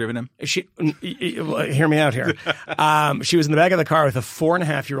 She's forgiven him? Hear me out here. She was in the back of the car with a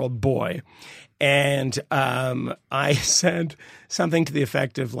 4.5-year-old boy. And I said something to the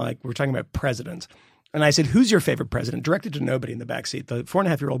effect of, like, we're talking about presidents. And I said, who's your favorite president? Directed to nobody in the backseat. The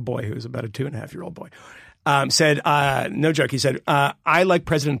 4.5-year-old boy, who was about a 2.5-year-old boy, said, no joke, he said, I like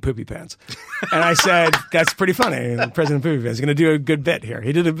President Poopy Pants. And I said, that's pretty funny. President Poopy Pants is going to do a good bit here.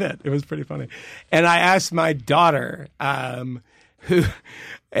 He did a bit. It was pretty funny. And I asked my daughter, and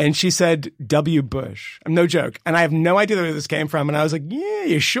she said, W. Bush. No joke. And I have no idea where this came from. And I was like, yeah,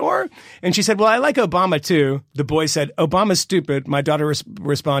 you sure? And she said, well, I like Obama too. The boy said, Obama's stupid. My daughter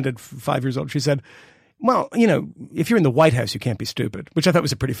responded, 5 years old. She said, well, if you're in the White House, you can't be stupid, which I thought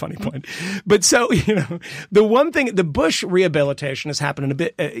was a pretty funny point. But so, the one thing, the Bush rehabilitation has happened in a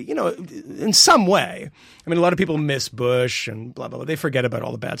bit, in some way. I mean, a lot of people miss Bush and blah, blah, blah. They forget about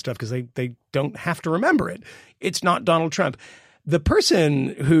all the bad stuff because they don't have to remember it. It's not Donald Trump. The person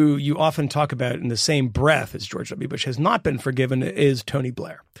who you often talk about in the same breath as George W. Bush has not been forgiven is Tony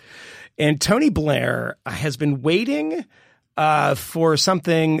Blair. And Tony Blair has been waiting for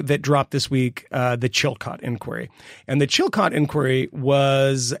something that dropped this week, the Chilcot inquiry. And the Chilcot inquiry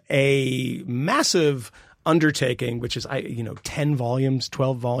was a massive undertaking, which is, 10 volumes,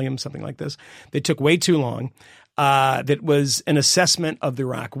 12 volumes, something like this. They took way too long. That was an assessment of the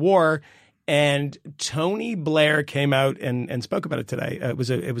Iraq War. And Tony Blair came out and spoke about it today. It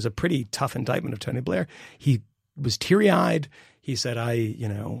was a pretty tough indictment of Tony Blair. He was teary-eyed. He said,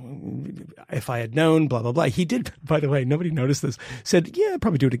 if I had known, blah, blah, blah. He did, by the way, nobody noticed this, said, yeah, I'd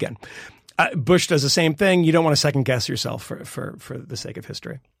probably do it again. Bush does the same thing. You don't want to second guess yourself for the sake of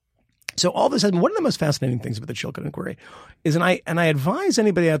history. So all of a sudden, one of the most fascinating things about the Chilcot Inquiry is, and I advise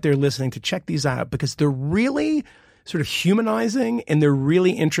anybody out there listening to check these out because they're really sort of humanizing and they're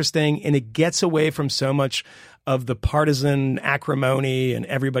really interesting, and it gets away from so much of the partisan acrimony and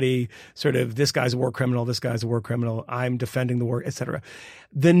everybody sort of, this guy's a war criminal, this guy's a war criminal, I'm defending the war, etc.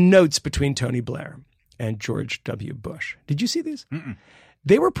 The notes between Tony Blair and George W. Bush. Did you see these? Mm-mm.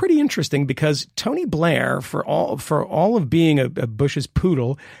 They were pretty interesting because Tony Blair, for all of being a Bush's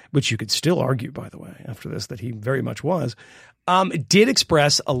poodle, which you could still argue, by the way, after this, that he very much was, did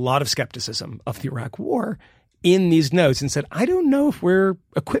express a lot of skepticism of the Iraq War in these notes and said, I don't know if we're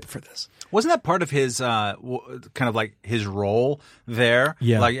equipped for this. Wasn't that part of his kind of like his role there?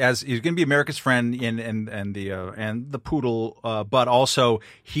 Yeah. Like, as he's going to be America's friend and the poodle, but also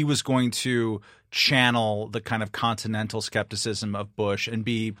he was going to channel the kind of continental skepticism of Bush and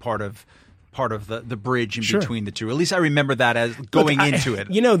be part of the bridge in between the two. At least I remember that as going into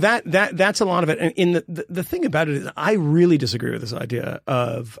it. You know, that's a lot of it. And in the thing about it is I really disagree with this idea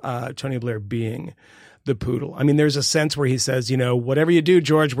of Tony Blair being the poodle. I mean, there's a sense where he says, you know, whatever you do,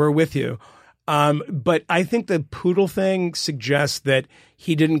 George, we're with you. But I think the poodle thing suggests that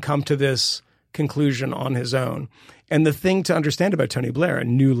he didn't come to this conclusion on his own. And the thing to understand about Tony Blair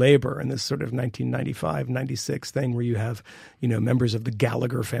and New Labour and this sort of 1995, 96 thing where you have, you know, members of the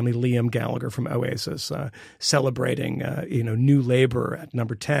Gallagher family, Liam Gallagher from Oasis, celebrating, New Labour at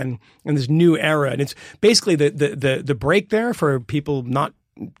number 10 and this new era. And it's basically the break there for people not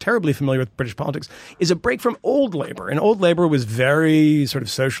terribly familiar with British politics is a break from Old Labour. And Old Labour was very sort of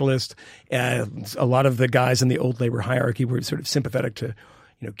socialist. A lot of the guys in the Old Labour hierarchy were sort of sympathetic to,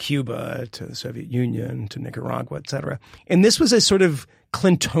 you know, Cuba, to the Soviet Union, to Nicaragua, et cetera. And this was a sort of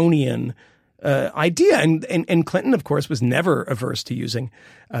Clintonian idea. And Clinton, of course, was never averse to using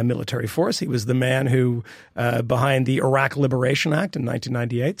military force. He was the man who, behind the Iraq Liberation Act in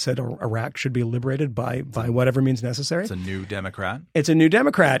 1998, said Iraq should be liberated by whatever means necessary. It's a new Democrat. It's a new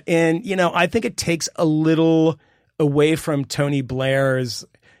Democrat. And, you know, I think it takes a little away from Tony Blair's,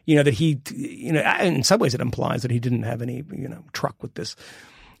 you know, that he, you know, in some ways it implies that he didn't have any, you know, truck with this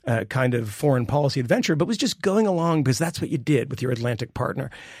kind of foreign policy adventure, but was just going along because that's what you did with your Atlantic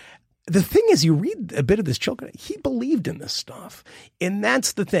partner. The thing is, you read a bit of this Chilcot, he believed in this stuff. And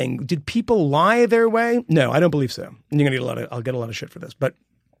that's the thing. Did people lie their way? No, I don't believe so. And you're going to I'll get a lot of shit for this, but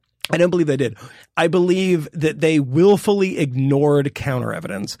I don't believe they did. I believe that they willfully ignored counter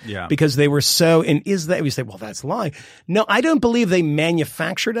evidence because they were so, and is that, we say, well, that's lying. No, I don't believe they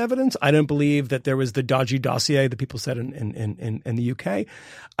manufactured evidence. I don't believe that there was the dodgy dossier that people said in the UK.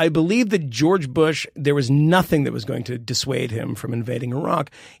 I believe that George Bush, there was nothing that was going to dissuade him from invading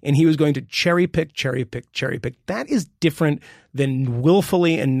Iraq, and he was going to cherry pick. That is different than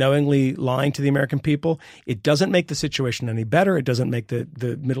willfully and knowingly lying to the American people. It doesn't make the situation any better. It doesn't make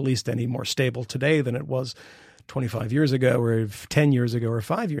the Middle East any more stable today than it was 25 years ago or 10 years ago or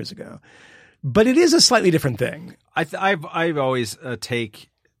 5 years ago. But it is a slightly different thing. I've always take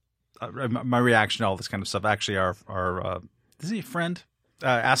my reaction to all this kind of stuff. Actually, our is he a friend?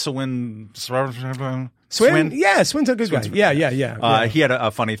 Asselwyn Swin? Yeah, Swin's a good guy. Yeah. He had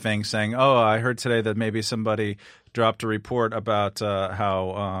a funny thing saying, I heard today that maybe somebody dropped a report about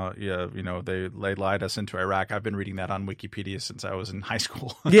how they lied us into Iraq. I've been reading that on Wikipedia since I was in high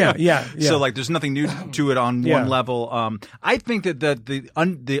school. Yeah. So like, there's nothing new to it on one level. I think that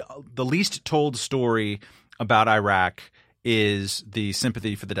the least told story about Iraq is the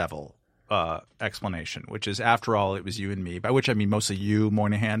sympathy for the devil explanation, which is, after all, it was you and me, by which I mean mostly you,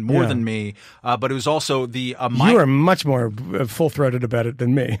 Moynihan, more than me. But it was also the you are much more full-throated about it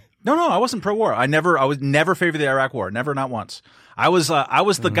than me. No, I wasn't pro-war. I was never favored the Iraq War. Never, not once. I was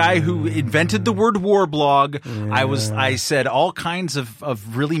the guy who invented the word war blog. Yeah. I said all kinds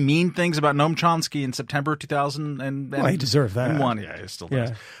of really mean things about Noam Chomsky in September 2000. Well, he deserved that. Yeah, he still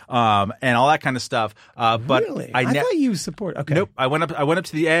does. And all that kind of stuff. But really? I thought you support. Okay. Nope. I went up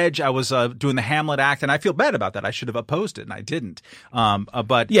to the edge. I was doing the Hamlet act, and I feel bad about that. I should have opposed it, and I didn't.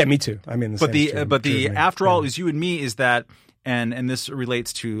 But yeah, me too. I mean, after all, it was you and me. Is that. And this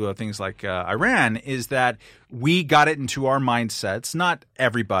relates to things like Iran, is that we got it into our mindsets. Not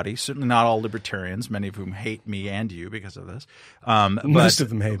everybody, certainly not all libertarians, many of whom hate me and you because of this. Most of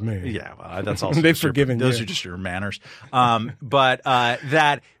them hate me. Yeah, well, that's also they've forgiven you. Those are just your manners. But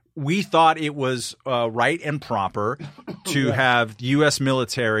that we thought it was right and proper to have the U.S.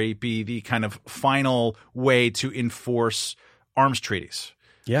 military be the kind of final way to enforce arms treaties.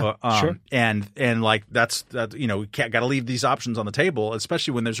 Yeah, sure. And like that's we got to leave these options on the table,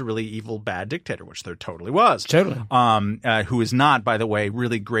 especially when there's a really evil, bad dictator, which there totally was. Totally. Who is not, by the way,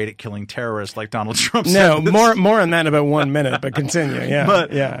 really great at killing terrorists like Donald Trump. No, more on that in about 1 minute, but continue.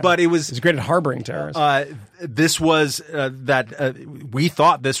 Yeah, but it was great at harboring terrorists. This was we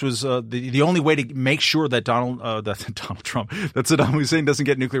thought this was the only way to make sure that that Saddam Hussein doesn't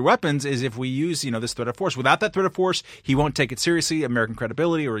get nuclear weapons is if we use this threat of force. Without that threat of force, he won't take it seriously. American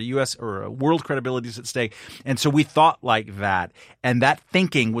credibility or a U.S. or a world credibility is at stake. And so we thought like that. And that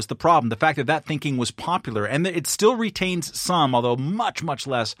thinking was the problem. The fact that thinking was popular, and it still retains some, although much, much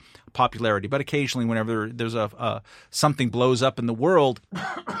less popularity. But occasionally, whenever there's something blows up in the world,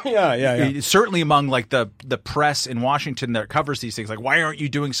 certainly among like the press in Washington that covers these things, like why aren't you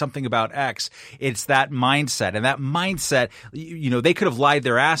doing something about X? It's that mindset, and that mindset, they could have lied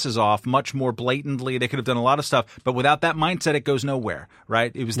their asses off much more blatantly. They could have done a lot of stuff, but without that mindset, it goes nowhere.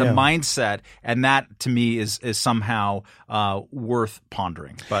 Right? It was the mindset, and that to me is somehow worth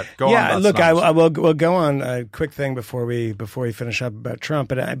pondering. But go on. Yeah, look, we'll go on a quick thing before we finish up about Trump.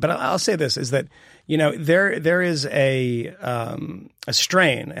 But I'll say this is that there is a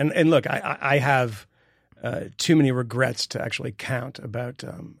strain, and look, I have too many regrets to actually count about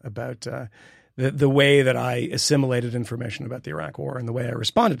the way that I assimilated information about the Iraq War and the way I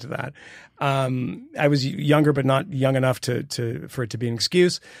responded to that. I was younger, but not young enough for it to be an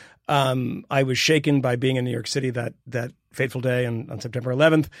excuse. I was shaken by being in New York City that fateful day on September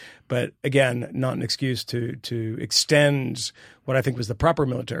 11th, but again, not an excuse to extend what I think was the proper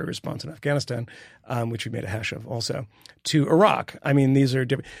military response in Afghanistan, which we made a hash of also, to Iraq. I mean, these are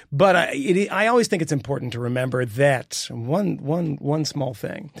different. But I always think it's important to remember that one small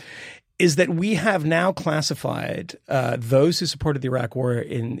thing is that we have now classified those who supported the Iraq War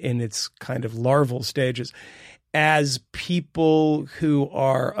in its kind of larval stages as people who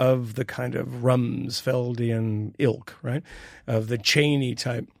are of the kind of Rumsfeldian ilk, right? Of the Cheney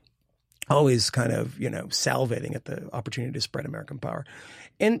type, always kind of, salivating at the opportunity to spread American power.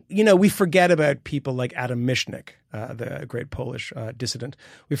 And, we forget about people like Adam Michnik, the great Polish dissident.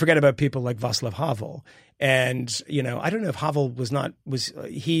 We forget about people like Václav Havel. And, I don't know if Havel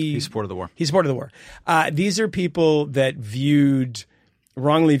he supported the war. He supported the war. These are people that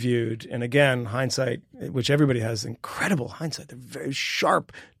wrongly viewed, and again, hindsight, which everybody has incredible hindsight. They're very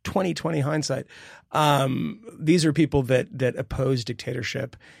sharp 20/20 hindsight. These are people that oppose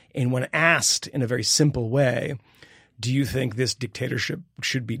dictatorship. And when asked in a very simple way, do you think this dictatorship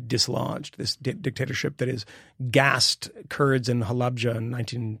should be dislodged? This dictatorship that has gassed Kurds in Halabja in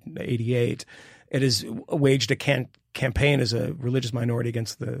 1988. It has waged a campaign as a religious minority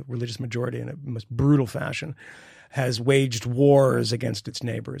against the religious majority in a most brutal fashion, has waged wars against its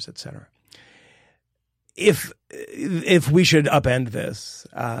neighbors, etc. If we should upend this,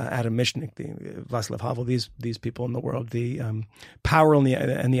 Adam Michnik, Václav Havel, these people in the world, the power and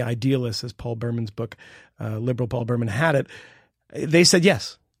the idealists, as Paul Berman's book, liberal Paul Berman had it, they said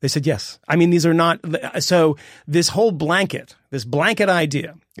yes. They said yes. I mean, these are not – so this whole blanket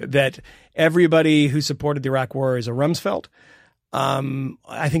idea that everybody who supported the Iraq War is a Rumsfeld –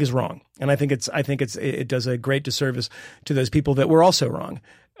 I think is wrong, and I think it does a great disservice to those people that were also wrong,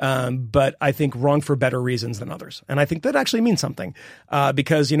 but I think wrong for better reasons than others, and I think that actually means something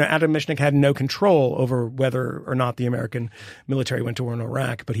because Adam Michnik had no control over whether or not the American military went to war in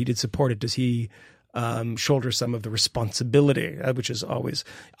Iraq, but he did support it. Does he shoulder some of the responsibility, which is always,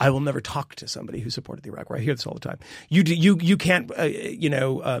 I will never talk to somebody who supported the Iraq War. I hear this all the time. You can't,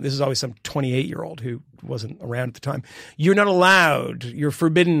 this is always some 28-year-old who wasn't around at the time. You're not allowed, you're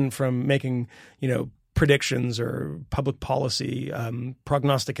forbidden from making, predictions or public policy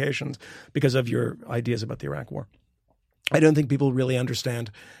prognostications because of your ideas about the Iraq War. I don't think people really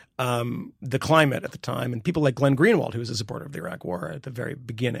understand the climate at the time, and people like Glenn Greenwald, who was a supporter of the Iraq War at the very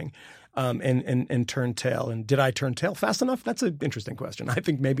beginning, and turned tail. And did I turn tail fast enough? That's an interesting question. I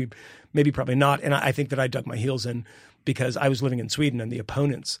think maybe probably not. And I think that I dug my heels in because I was living in Sweden, and the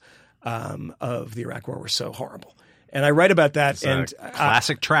opponents of the Iraq War were so horrible. And I write about that. It's a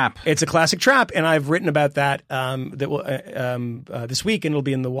classic trap. It's a classic trap, and I've written about that this week, and it'll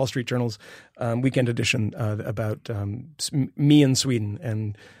be in the Wall Street Journal's weekend edition about me in Sweden,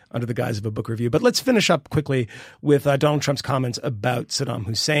 and under the guise of a book review. But let's finish up quickly with Donald Trump's comments about Saddam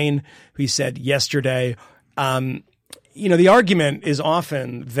Hussein, who he said yesterday. The argument is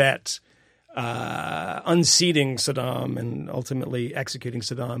often that unseating Saddam and ultimately executing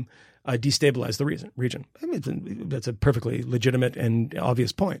Saddam destabilize the region. I mean, that's a perfectly legitimate and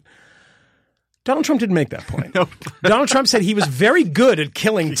obvious point. Donald Trump didn't make that point. Nope. Donald Trump said he was very good at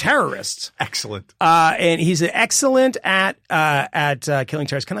killing terrorists. Excellent. And he's excellent at killing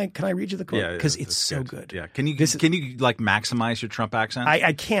terrorists. Can I read you the quote? Yeah, Because it's so good. Yeah. Can you like maximize your Trump accent?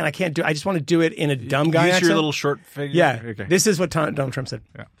 I can't do. I just want to do it in a dumb guy Use accent. your little short figure. Yeah. Okay. This is what Donald Trump said.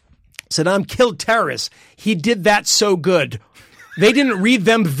 Yeah. Saddam killed terrorists. He did that so good. They didn't read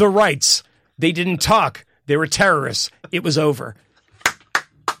them the rights. They didn't talk. They were terrorists. It was over.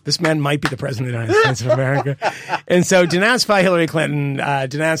 This man might be the president of the United States of America. And so denounced by Hillary Clinton,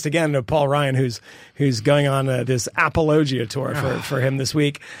 denounced again to Paul Ryan, who's going on this apologia tour for him this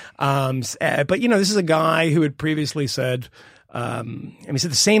week. But, this is a guy who had previously said, he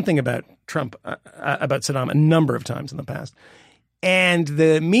said the same thing about Trump, about Saddam a number of times in the past. And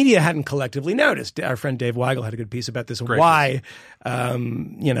the media hadn't collectively noticed. Our friend Dave Weigel had a good piece about this. Great why,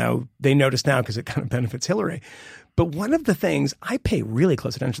 they notice now because it kind of benefits Hillary. But one of the things, I pay really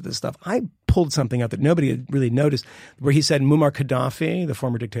close attention to this stuff. I pulled something out that nobody had really noticed, where he said Muammar Gaddafi, the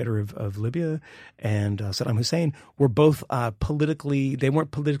former dictator of Libya, and Saddam Hussein were both they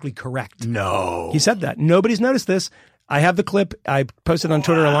weren't politically correct. No. He said that. Nobody's noticed this. I have the clip. I posted on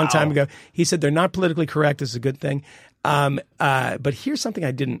Twitter a long time ago. He said they're not politically correct. This is a good thing. But here's something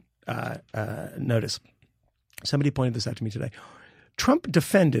I didn't notice. Somebody pointed this out to me today. Trump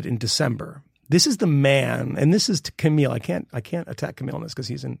defended in December. This is the man, and this is to Camille. I can't attack Camille on this because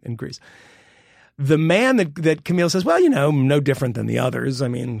he's in Greece. The man that Camille says, well, no different than the others. I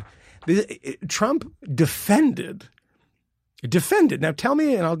mean, Trump defended. Now tell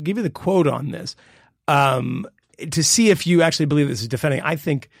me, and I'll give you the quote on this, to see if you actually believe this is defending. I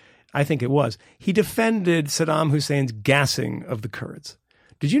think it was. He defended Saddam Hussein's gassing of the Kurds.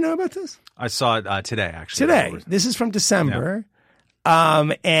 Did you know about this? I saw it today, actually. Today. This is from December. Yeah.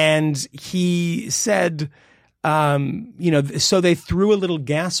 And he said, so they threw a little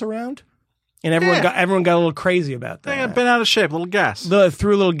gas around, and everyone got a little crazy about that. They got bent out of shape, a little gas.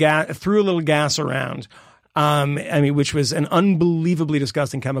 Threw a little gas around. Which was an unbelievably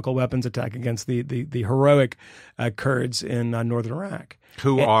disgusting chemical weapons attack against the heroic Kurds in northern Iraq,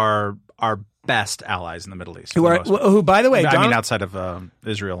 who are our best allies in the Middle East. Who, by the way, outside of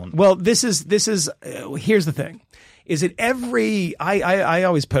Israel. Well, this is here's the thing. Is it I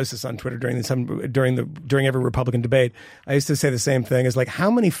always post this on Twitter during every Republican debate. I used to say the same thing. Is like, how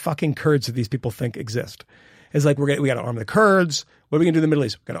many fucking Kurds do these people think exist? It's like, we got to arm the Kurds. What are we going to do in the Middle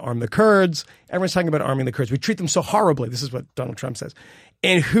East? We're going to arm the Kurds. Everyone's talking about arming the Kurds. We treat them so horribly. This is what Donald Trump says.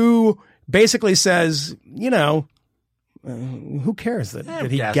 And who basically says, who cares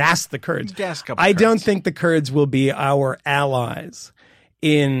that he gassed the Kurds? I don't think the Kurds will be our allies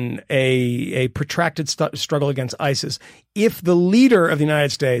in a protracted struggle against ISIS if the leader of the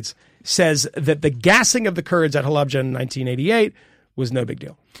United States says that the gassing of the Kurds at Halabja in 1988 was no big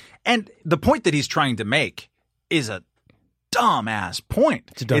deal. And the point that he's trying to make is a dumb-ass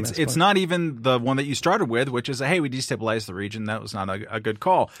point. It's not even the one that you started with, which is, hey, we destabilized the region. That was not a good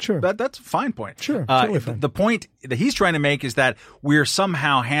call. Sure. That's a fine point. Sure, totally fine. The point that he's trying to make is that we're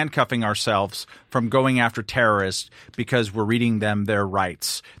somehow handcuffing ourselves from going after terrorists because we're reading them their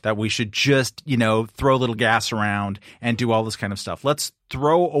rights, that we should just, throw a little gas around and do all this kind of stuff. Let's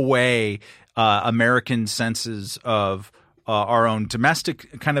throw away American senses of our own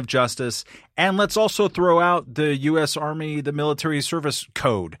domestic kind of justice. And let's also throw out the U.S. Army, the military service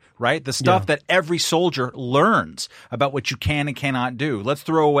code, right? The stuff that every soldier learns about what you can and cannot do. Let's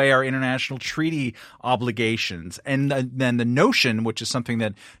throw away our international treaty obligations. And then the notion, which is something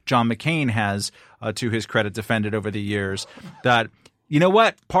that John McCain has, to his credit, defended over the years, that you know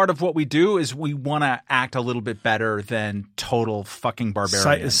what? Part of what we do is we want to act a little bit better than total fucking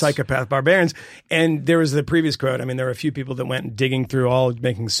barbarians. Psychopath barbarians. And there was the previous quote. I mean, there were a few people that went digging through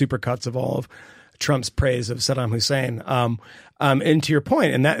making supercuts of all of Trump's praise of Saddam Hussein. And to your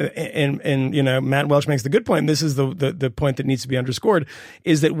point, and Matt Welch makes the good point, and this is the point that needs to be underscored,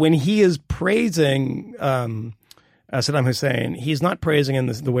 is that when he is praising Saddam Hussein, he's not praising in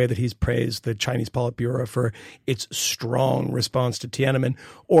the way that he's praised the Chinese Politburo for its strong response to Tiananmen,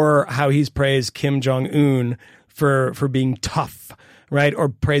 or how he's praised Kim Jong-un for being tough, right? Or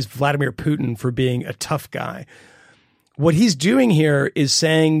praised Vladimir Putin for being a tough guy. What he's doing here is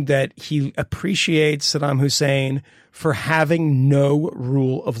saying that he appreciates Saddam Hussein for having no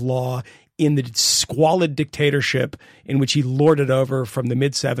rule of law in the squalid dictatorship in which he lorded over from the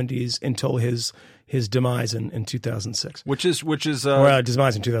mid-'70s until his demise in 2006. Which is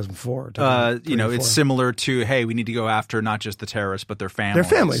demise in 2004. It's similar to, hey, we need to go after not just the terrorists but their families.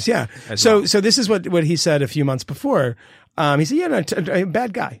 Their families, yeah. So this is what he said a few months before. He said,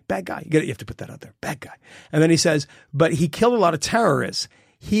 bad guy. You have to put that out there. Bad guy. And then he says, but he killed a lot of terrorists.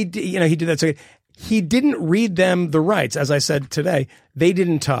 he did that. So he didn't read them the rights. As I said today, they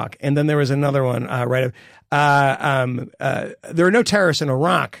didn't talk. And then there was another one, there are no terrorists in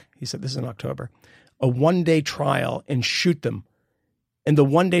Iraq. He said, this is in October, a 1-day trial and shoot them. And the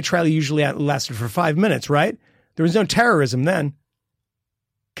 1-day trial usually lasted for 5 minutes, right? There was no terrorism then.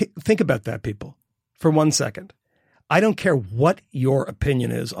 Think about that, people, for 1 second. I don't care what your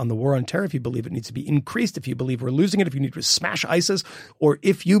opinion is on the war on terror, if you believe it needs to be increased, if you believe we're losing it, if you need to smash ISIS, or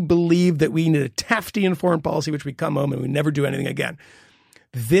if you believe that we need a Taftian foreign policy, which we come home and we never do anything again.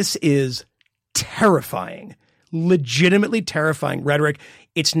 This is terrifying, legitimately terrifying rhetoric.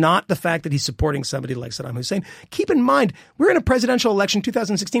 It's not the fact that he's supporting somebody like Saddam Hussein. Keep in mind, we're in a presidential election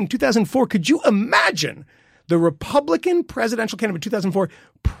 2016, 2004. Could you imagine the Republican presidential candidate of 2004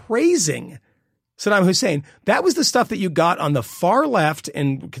 praising Saddam Hussein? That was the stuff that you got on the far left,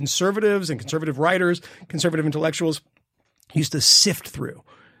 and conservatives and conservative writers, conservative intellectuals used to sift through.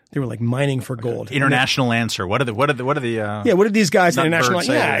 They were like mining for gold. International answer. What did these guys in international?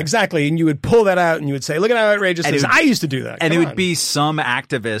 say? Yeah, exactly. And you would pull that out and you would say, "Look at how outrageous this is." I used to do that. And it would be some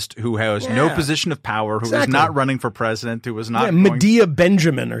activist who has no position of power, who was not running for president, who was not Medea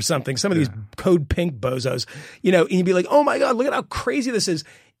Benjamin or something. Some of these Code Pink bozos, and you'd be like, "Oh my God, look at how crazy this is."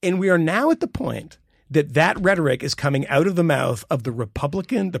 And we are now at the point that rhetoric is coming out of the mouth of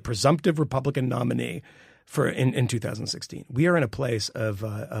the presumptive Republican nominee in 2016. We are in a place of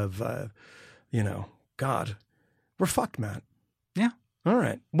God, we're fucked, Matt. Yeah. All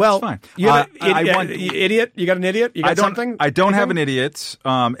right. Well, fine. Idiot. You got an idiot? You got something? I don't have an idiot,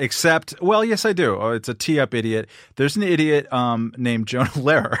 except, well, yes, I do. It's a tee-up idiot. There's an idiot named Jonah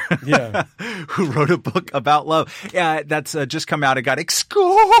Lehrer, who wrote a book about love. That's just come out. It got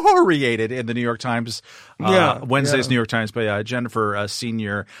excoriated in the New York Times, Wednesday's New York Times by Jennifer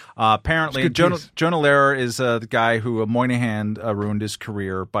Senior. Apparently, Jonah Lehrer is the guy who Moynihan ruined his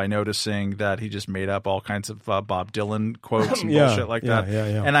career by noticing that he just made up all kinds of Bob Dylan quotes and bullshit like that.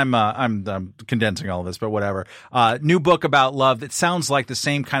 Yeah. And I'm condensing all of this, but whatever. New book about love that sounds like the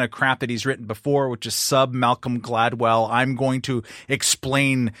same kind of crap that he's written before, which is sub Malcolm Gladwell. I'm going to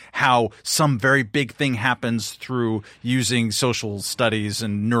explain how some very big thing happens through using social studies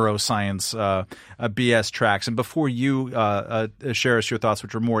and neuroscience BS tracks. And before you share us your thoughts,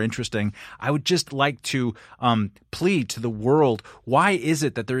 which are more interesting, I would just like to plead to the world, why is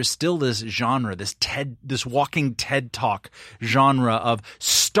it that there is still this genre, this walking TED Talk genre of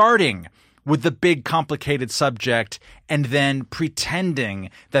starting with the big complicated subject and then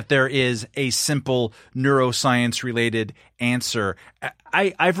pretending that there is a simple neuroscience related answer?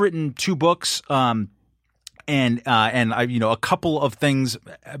 I've written 2 books, and I, a couple of things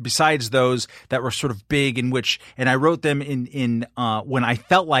besides those that were sort of big and I wrote them in when I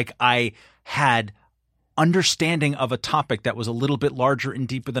felt like I had understanding of a topic that was a little bit larger and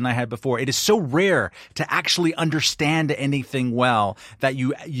deeper than I had before. It is so rare to actually understand anything well that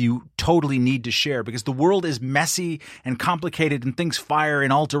you totally need to share, because the world is messy and complicated and things fire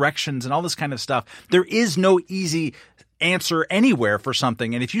in all directions and all this kind of stuff. There is no easy answer anywhere for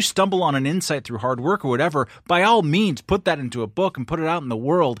something. And if you stumble on an insight through hard work or whatever, by all means, put that into a book and put it out in the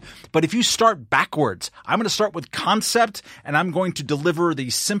world. But if you start backwards, I'm going to start with concept and I'm going to deliver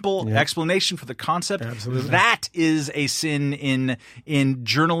the simple explanation for the concept. Absolutely. That is a sin in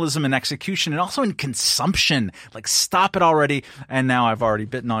journalism and execution, and also in consumption. Like, stop it already. And now I've already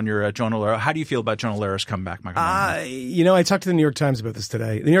bitten on your Jonah Lehrer. How do you feel about Jonah Lehrer's comeback, Michael? I talked to the New York Times about this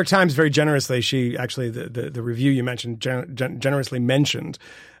today. The New York Times very generously, she actually, the review you mentioned, generously mentioned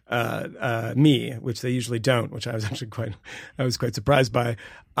me, which they usually don't, which I was actually quite surprised by.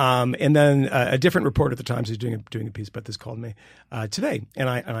 And then a different reporter at the Times who's doing a piece about this called me today, and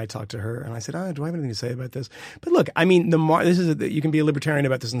I talked to her and I said, do I have anything to say about this? But look, I mean, you can be a libertarian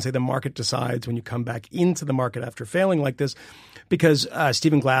about this and say the market decides when you come back into the market after failing like this. Because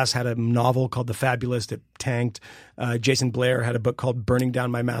Stephen Glass had a novel called The Fabulist, it tanked. Jason Blair had a book called Burning Down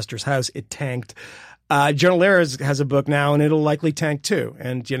My Master's House, it tanked. Jonah Lehrer has a book now, and it'll likely tank too.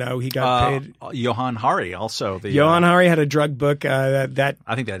 And he got paid. Johan Hari also. Johan Hari had a drug book that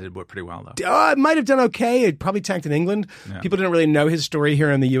I think that did pretty well though. It might have done okay. It probably tanked in England. Yeah. People didn't really know his story here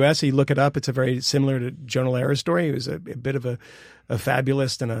in the U.S. You look it up; it's a very similar to Jonah Lehrer's story. He was a bit of a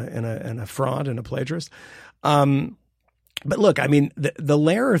fabulist and a fraud and a plagiarist. But look, I mean, the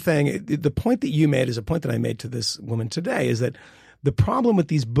Lehrer thing. The point that you made is a point that I made to this woman today. Is that the problem with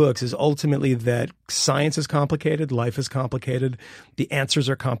these books is ultimately that science is complicated, life is complicated, the answers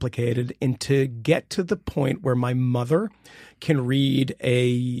are complicated, and to get to the point where my mother can read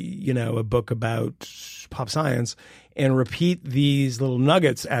a book about pop science and repeat these little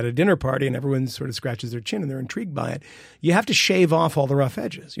nuggets at a dinner party and everyone sort of scratches their chin and they're intrigued by it, you have to shave off all the rough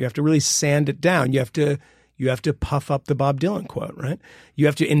edges. You have to really sand it down. You have to puff up the Bob Dylan quote, right? You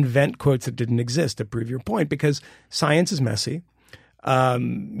have to invent quotes that didn't exist to prove your point, because science is messy.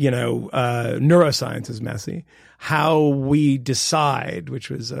 Neuroscience is messy. How we decide, which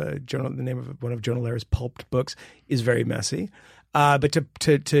was the name of one of Jonah Lehrer's pulped books, is very messy. But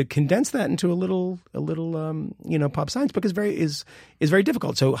to condense that into a little pop science book is very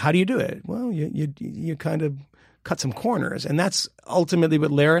difficult. So how do you do it? Well, you kind of cut some corners, and that's ultimately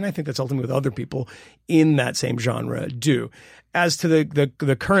what Lehrer, and I think that's ultimately what other people in that same genre do. As to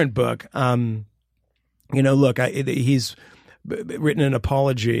the current book, he's written an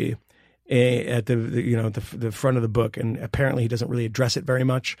apology at the front of the book, and apparently he doesn't really address it very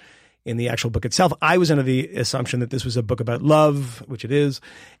much in the actual book itself. I was under the assumption that this was a book about love, which it is,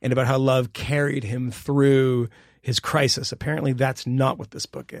 and about how love carried him through his crisis. Apparently that's not what this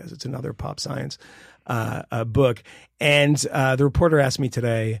book is. It's another pop science book. And the reporter asked me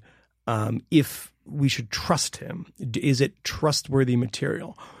today if we should trust him. Is it trustworthy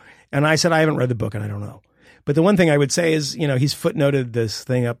material? And I said, I haven't read the book and I don't know. But the one thing I would say is, he's footnoted this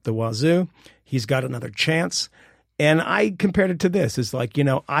thing up the wazoo. He's got another chance. And I compared it to this. It's like,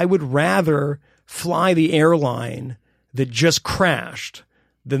 I would rather fly the airline that just crashed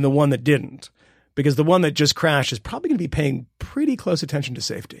than the one that didn't. Because the one that just crashed is probably going to be paying pretty close attention to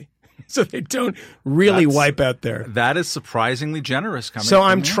safety. So they don't really wipe out there. That is surprisingly generous coming So from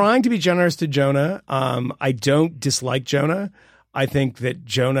I'm you. trying to be generous to Jonah. I don't dislike Jonah. I think that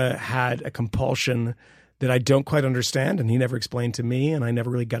Jonah had a compulsion that I don't quite understand, and he never explained to me, and I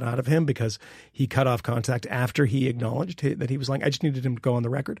never really got out of him because he cut off contact after he acknowledged that he was lying. I just needed him to go on the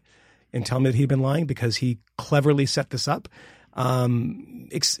record and tell me that he'd been lying because he cleverly set this up,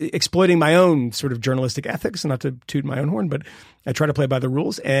 exploiting my own sort of journalistic ethics, not to toot my own horn, but I try to play by the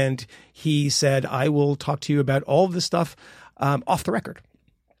rules. And he said, I will talk to you about all of this stuff off the record.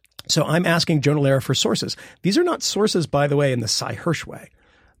 So I'm asking Jonah Lehrer for sources. These are not sources, by the way, in the Cy Hirsch way.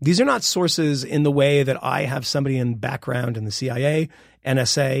 These are not sources in the way that I have somebody in background in the CIA,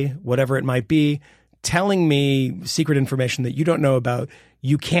 NSA, whatever it might be, telling me secret information that you don't know about.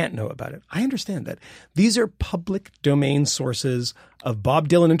 You can't know about it. I understand that. These are public domain sources of Bob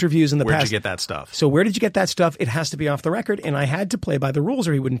Dylan interviews in the past. Where'd you get that stuff? So where did you get that stuff? It has to be off the record. And I had to play by the rules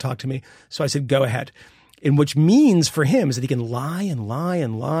or he wouldn't talk to me. So I said, go ahead. And which means for him is that he can lie and lie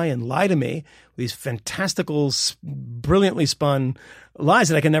and lie and lie to me with these fantastical, brilliantly spun lies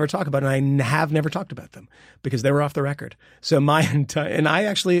that I can never talk about. And I have never talked about them because they were off the record. So and I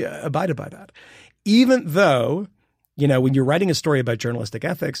actually abided by that. Even though, when you're writing a story about journalistic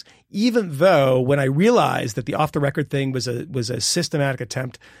ethics, even though when I realized that the off the record thing was a systematic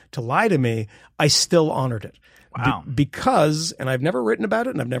attempt to lie to me, I still honored it. Wow. Because, and I've never written about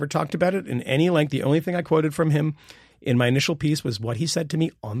it and I've never talked about it in any length. The only thing I quoted from him in my initial piece was what he said to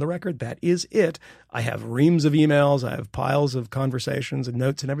me on the record. That is it. I have reams of emails. I have piles of conversations and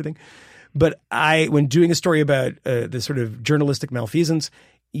notes and everything. But when doing a story about the sort of journalistic malfeasance,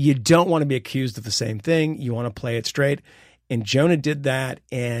 you don't want to be accused of the same thing. You want to play it straight. And Jonah did that.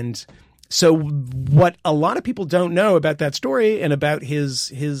 And so what a lot of people don't know about that story and about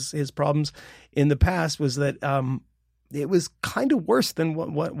his problems in the past was that it was kind of worse than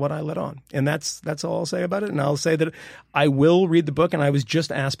what I let on. And that's all I'll say about it. And I'll say that I will read the book, and I was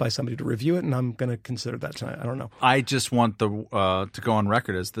just asked by somebody to review it, and I'm going to consider that tonight. I don't know. I just want to go on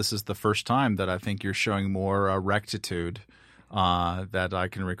record as this is the first time that I think you're showing more rectitude that I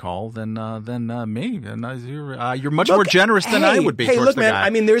can recall than me. And you're much more generous than I would be. Hey, towards look, the man. guy. I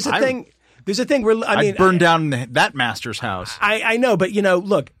mean, there's a thing. There's a thing where I'd burn down that master's house. I know, but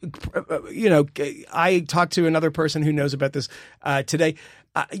look, I talked to another person who knows about this today.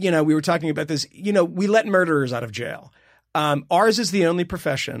 We were talking about this. We let murderers out of jail. Ours is the only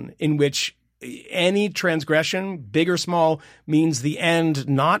profession in which any transgression, big or small, means the end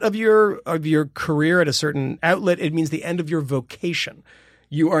not of your career at a certain outlet. It means the end of your vocation.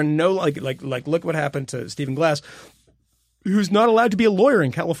 You are no like look what happened to Stephen Glass, who's not allowed to be a lawyer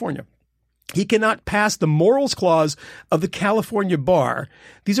in California. He cannot pass the morals clause of the California bar.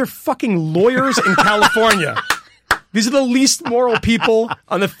 These are fucking lawyers in California. These are the least moral people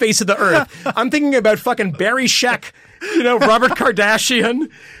on the face of the earth. I'm thinking about fucking Barry Scheck, Robert Kardashian,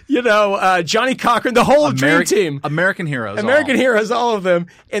 Johnny Cochran, the whole dream team. American heroes. Heroes, all of them.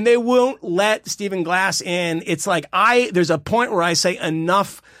 And they won't let Stephen Glass in. It's like there's a point where I say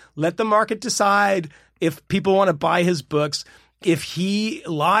enough. Let the market decide if people want to buy his books. If he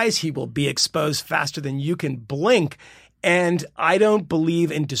lies, he will be exposed faster than you can blink. And I don't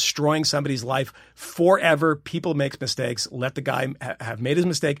believe in destroying somebody's life forever. People make mistakes. Let the guy have made his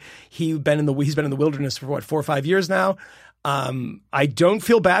mistake. He's been in the wilderness for 4 or 5 years now. I don't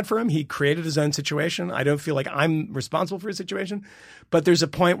feel bad for him. He created his own situation. I don't feel like I'm responsible for his situation. But there's a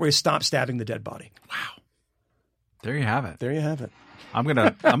point where he stops stabbing the dead body. Wow. There you have it. There you have it. I'm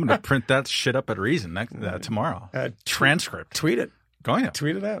gonna print that shit up at Reason tomorrow. Transcript. Tweet it. Going to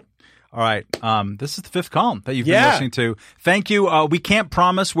tweet it out. All right. This is the fifth column that you've been listening to. Thank you. We can't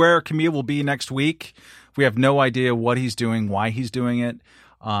promise where Camille will be next week. We have no idea what he's doing, why he's doing it.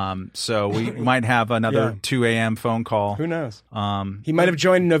 So we might have another 2 a.m. phone call. Who knows? He might have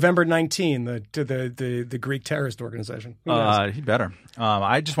joined November 19, the Greek terrorist organization. Who knows? He better.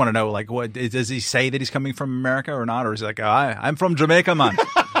 I just want to know, like, what does he say that he's coming from America or not? Or is he like, I'm from Jamaica, man?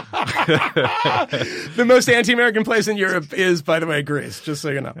 The most anti-American place in Europe is, by the way, Greece, just so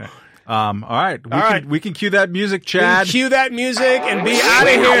you know. All right. We can cue that music, Chad. Cue that music and be out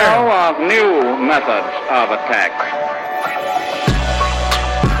of here. We know of new methods of attack.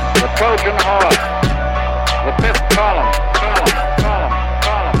 The Trojan horse, the fifth